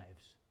their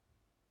lives.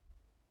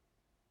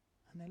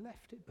 And they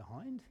left it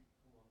behind.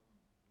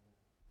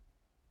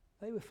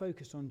 They were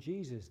focused on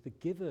Jesus, the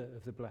giver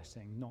of the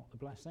blessing, not the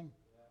blessing.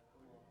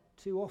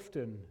 Too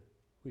often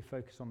we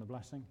focus on the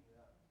blessing.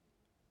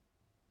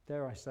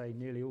 Dare I say,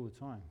 nearly all the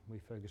time we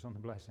focus on the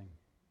blessing.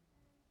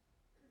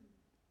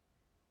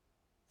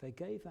 They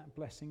gave that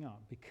blessing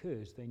up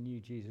because they knew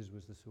Jesus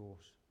was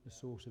the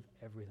source of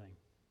everything.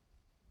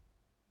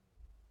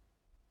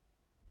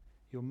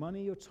 Your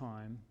money, your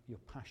time, your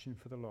passion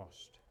for the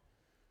lost,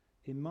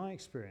 in my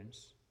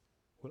experience,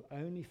 will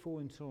only fall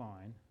into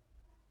line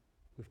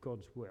with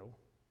God's will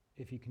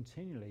if you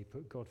continually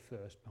put God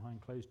first behind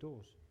closed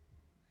doors.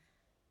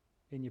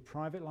 In your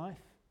private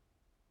life,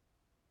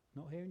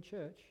 not here in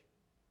church.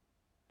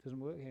 It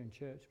doesn't work here in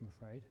church, I'm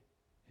afraid,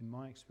 in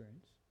my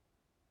experience.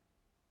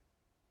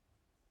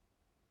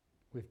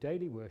 With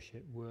daily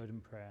worship, word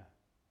and prayer.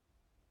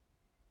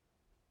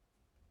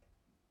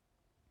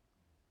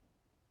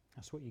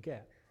 That's what you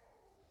get.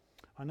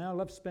 I now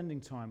love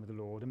spending time with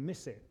the Lord and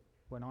miss it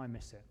when I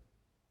miss it.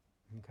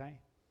 Okay?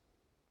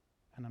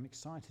 And I'm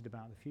excited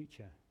about the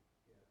future.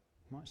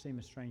 It might seem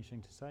a strange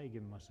thing to say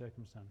given my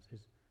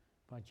circumstances,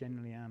 but I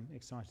genuinely am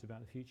excited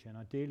about the future, and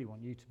I dearly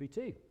want you to be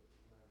too.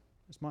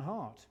 It's my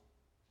heart.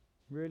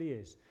 It really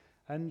is.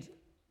 And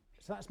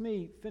so that's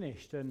me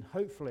finished, and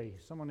hopefully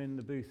someone in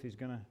the booth is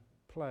going to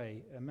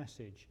play a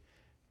message.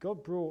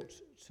 God brought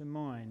to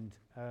mind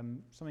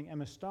something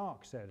Emma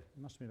Stark said. It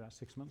must have been about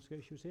 6 months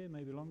ago she was here,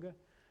 maybe longer.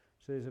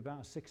 So there's about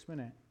a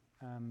 6-minute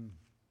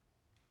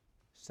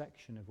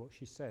section of what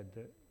she said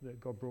that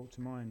God brought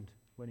to mind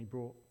when he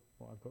brought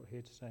what I've got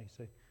here to say.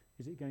 So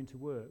is it going to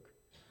work?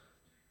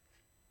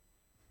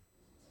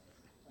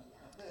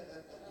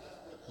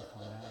 We'll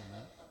find out in a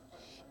minute.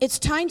 It's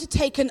time to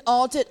take an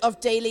audit of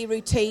daily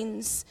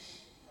routines.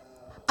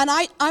 And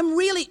I'm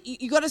really,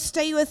 you got to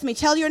stay with me.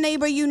 Tell your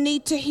neighbor you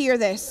need to hear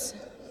this.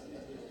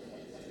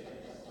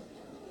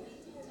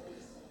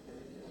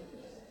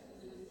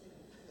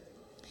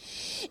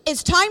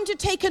 It's time to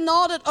take an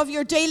audit of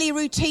your daily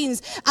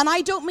routines. And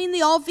I don't mean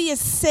the obvious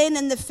sin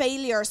and the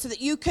failure so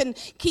that you can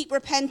keep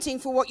repenting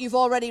for what you've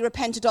already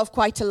repented of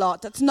quite a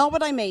lot. That's not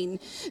what I mean.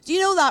 Do you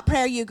know that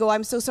prayer you go,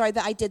 I'm so sorry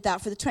that I did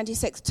that for the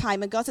 26th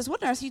time? And God says,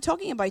 what on earth are you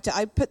talking about?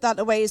 I put that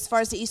away as far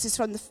as the east is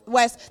from the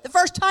west the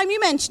first time you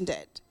mentioned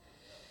it.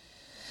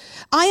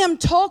 I am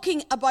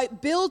talking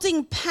about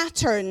building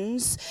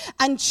patterns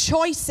and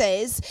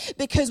choices,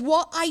 because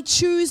what I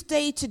choose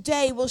day to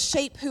day will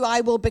shape who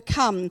I will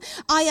become.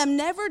 I am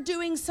never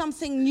doing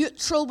something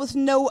neutral with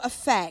no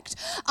effect.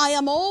 I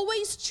am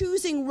always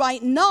choosing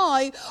right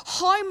now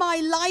how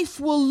my life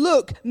will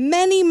look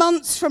many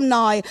months from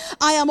now.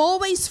 I am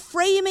always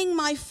framing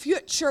my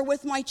future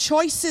with my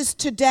choices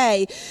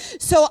today.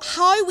 So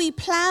how we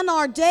plan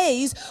our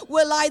days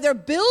will either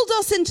build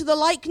us into the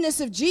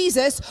likeness of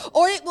Jesus,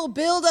 or it will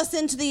build us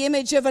into the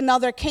image of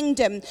another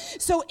kingdom.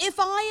 So if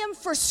I am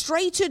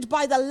frustrated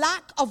by the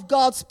lack of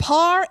God's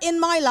power in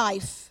my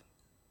life,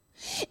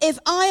 if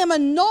I am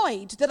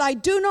annoyed that I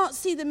do not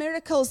see the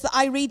miracles that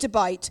I read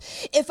about,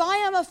 if I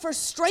am a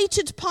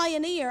frustrated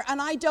pioneer and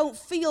I don't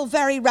feel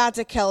very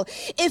radical,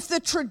 if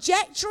the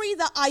trajectory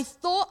that I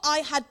thought I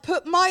had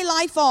put my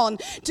life on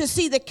to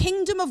see the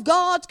kingdom of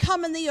God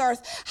come in the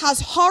earth has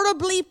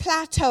horribly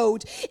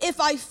plateaued,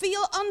 if I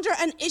feel under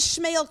an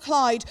Ishmael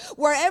cloud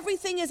where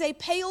everything is a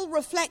pale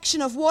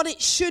reflection of what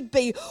it should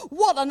be,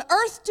 what on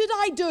earth did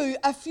I do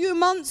a few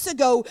months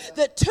ago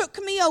that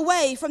took me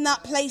away from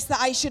that place that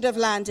I should have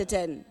landed in?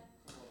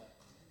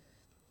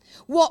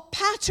 What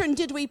pattern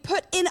did we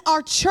put in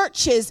our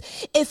churches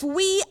if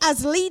we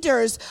as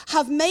leaders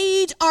have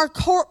made our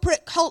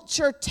corporate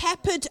culture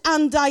tepid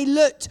and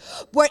dilute,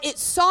 where it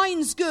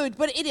sounds good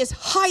but it is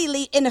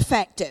highly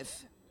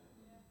ineffective?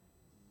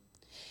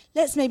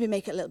 Let's maybe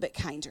make it a little bit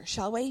kinder,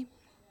 shall we?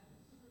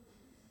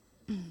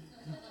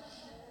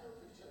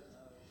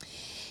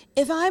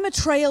 If I'm a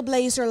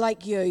trailblazer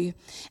like you,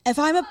 if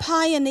I'm a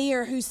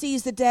pioneer who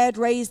sees the dead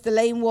raised, the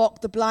lame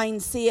walk, the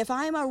blind see, if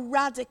I'm a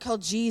radical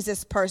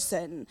Jesus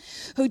person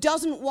who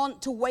doesn't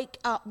want to wake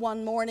up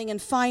one morning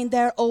and find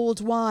their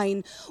old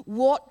wine,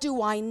 what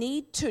do I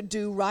need to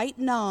do right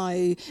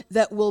now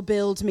that will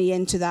build me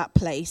into that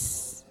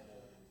place?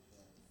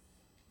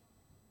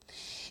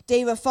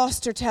 David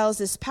Foster tells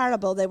this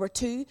parable. There were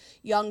two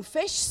young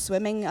fish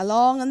swimming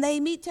along, and they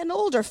meet an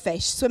older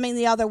fish swimming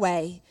the other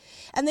way.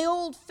 And the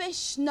old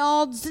fish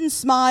nods and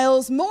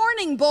smiles.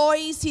 "Morning,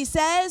 boys," he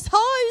says.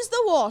 "How's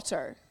the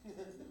water?"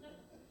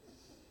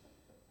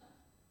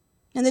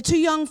 And the two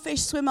young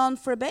fish swim on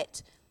for a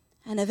bit.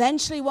 And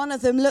eventually one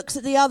of them looks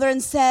at the other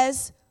and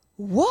says,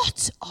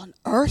 "What on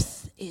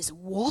earth is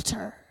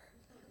water?"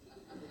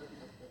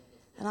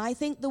 And I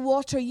think the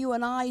water you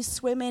and I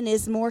swim in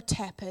is more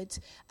tepid,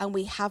 and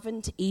we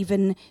haven't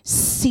even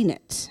seen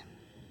it.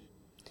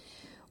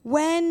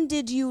 When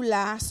did you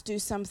last do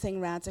something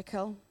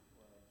radical?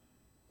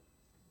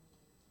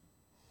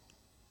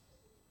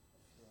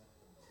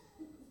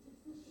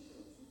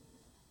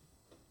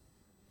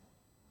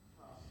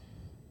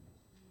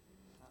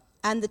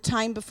 And the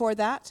time before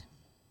that?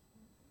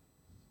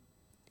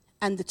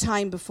 And the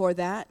time before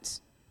that?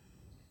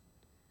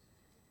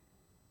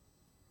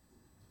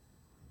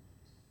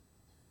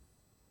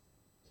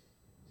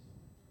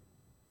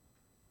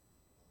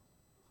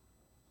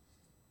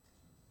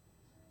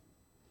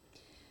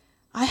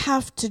 I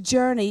have to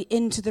journey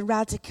into the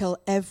radical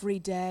every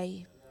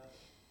day.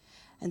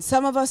 And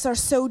some of us are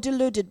so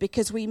deluded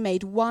because we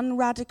made one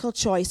radical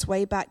choice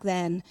way back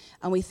then,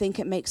 and we think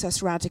it makes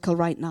us radical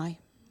right now.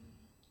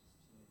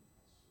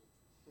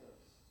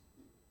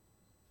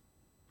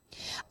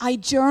 I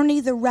journey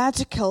the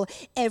radical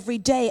every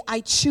day. I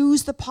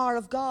choose the power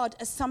of God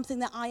as something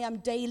that I am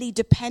daily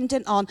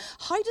dependent on.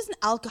 How does an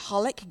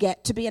alcoholic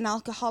get to be an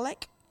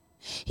alcoholic?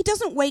 He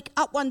doesn't wake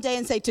up one day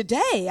and say,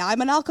 "Today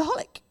I'm an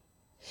alcoholic."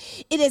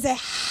 It is a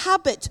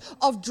habit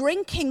of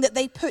drinking that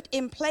they put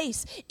in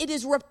place. It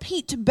is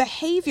repeat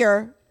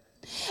behavior.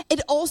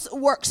 It also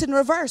works in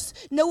reverse.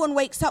 No one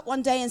wakes up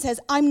one day and says,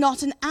 "I'm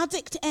not an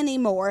addict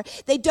anymore."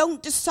 They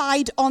don't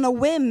decide on a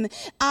whim.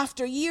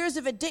 After years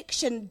of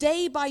addiction,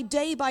 day by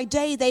day by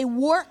day, they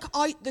work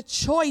out the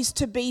choice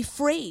to be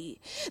free.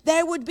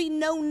 There would be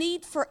no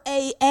need for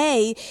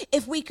AA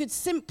if we could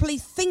simply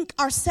think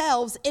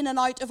ourselves in and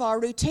out of our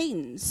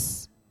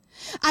routines.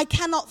 I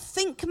cannot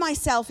think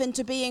myself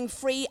into being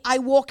free. I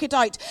walk it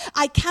out.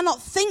 I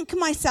cannot think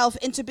myself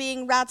into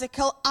being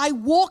radical. I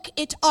walk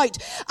it out.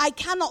 I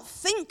cannot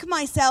think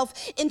myself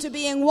into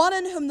being one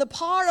in whom the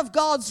power of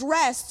God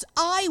rests.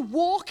 I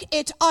walk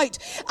it out.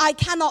 I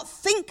cannot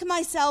think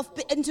myself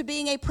into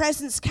being a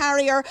presence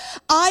carrier.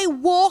 I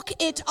walk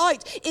it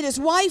out. It is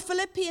why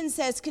Philippians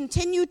says,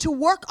 "Continue to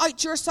work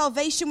out your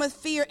salvation with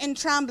fear and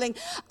trembling."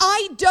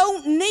 I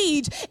don't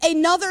need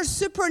another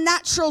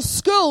supernatural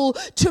school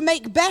to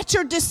make better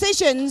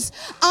decisions.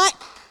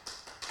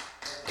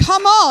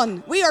 Come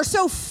on, we are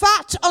so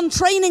fat on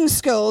training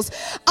schools.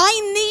 I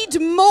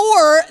need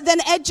more than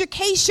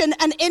education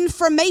and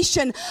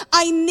information.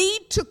 I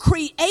need to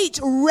create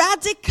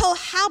radical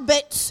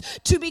habits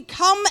to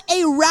become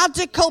a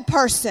radical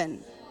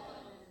person.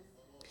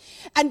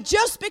 And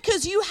just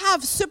because you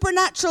have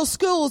supernatural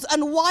schools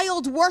and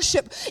wild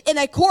worship in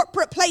a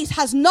corporate place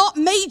has not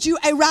made you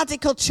a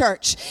radical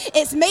church.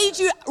 It's made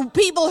you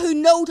people who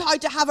know how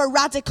to have a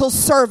radical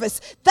service.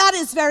 That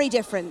is very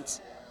different.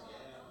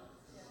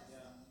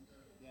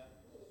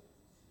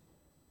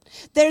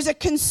 There's a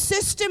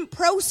consistent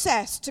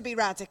process to be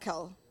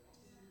radical.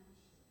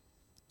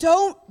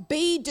 Don't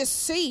be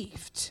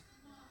deceived.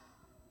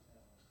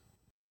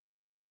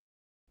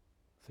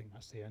 I think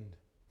that's the end.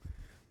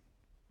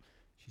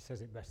 She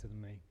says it better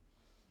than me.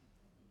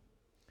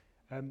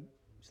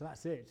 So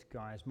that's it,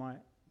 guys. My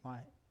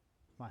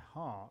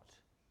heart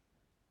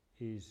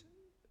is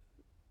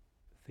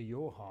for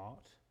your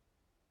heart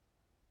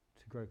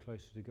to grow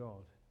closer to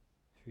God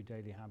through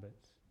daily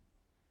habits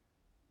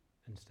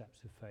and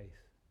steps of faith,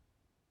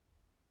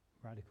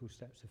 radical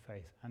steps of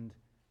faith. And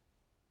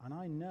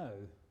I know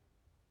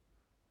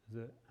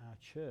that our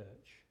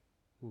church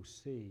will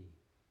see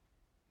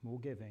more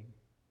giving,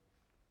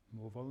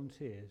 more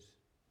volunteers,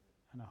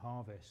 and a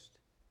harvest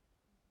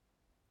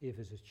if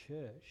as a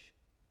church,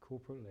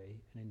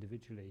 corporately and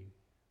individually,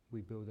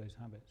 we build those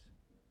habits.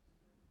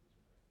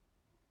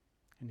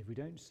 And if we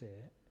don't see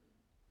it,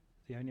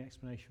 the only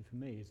explanation for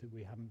me is that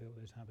we haven't built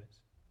those habits.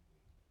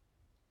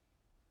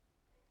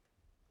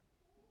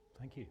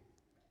 Thank you.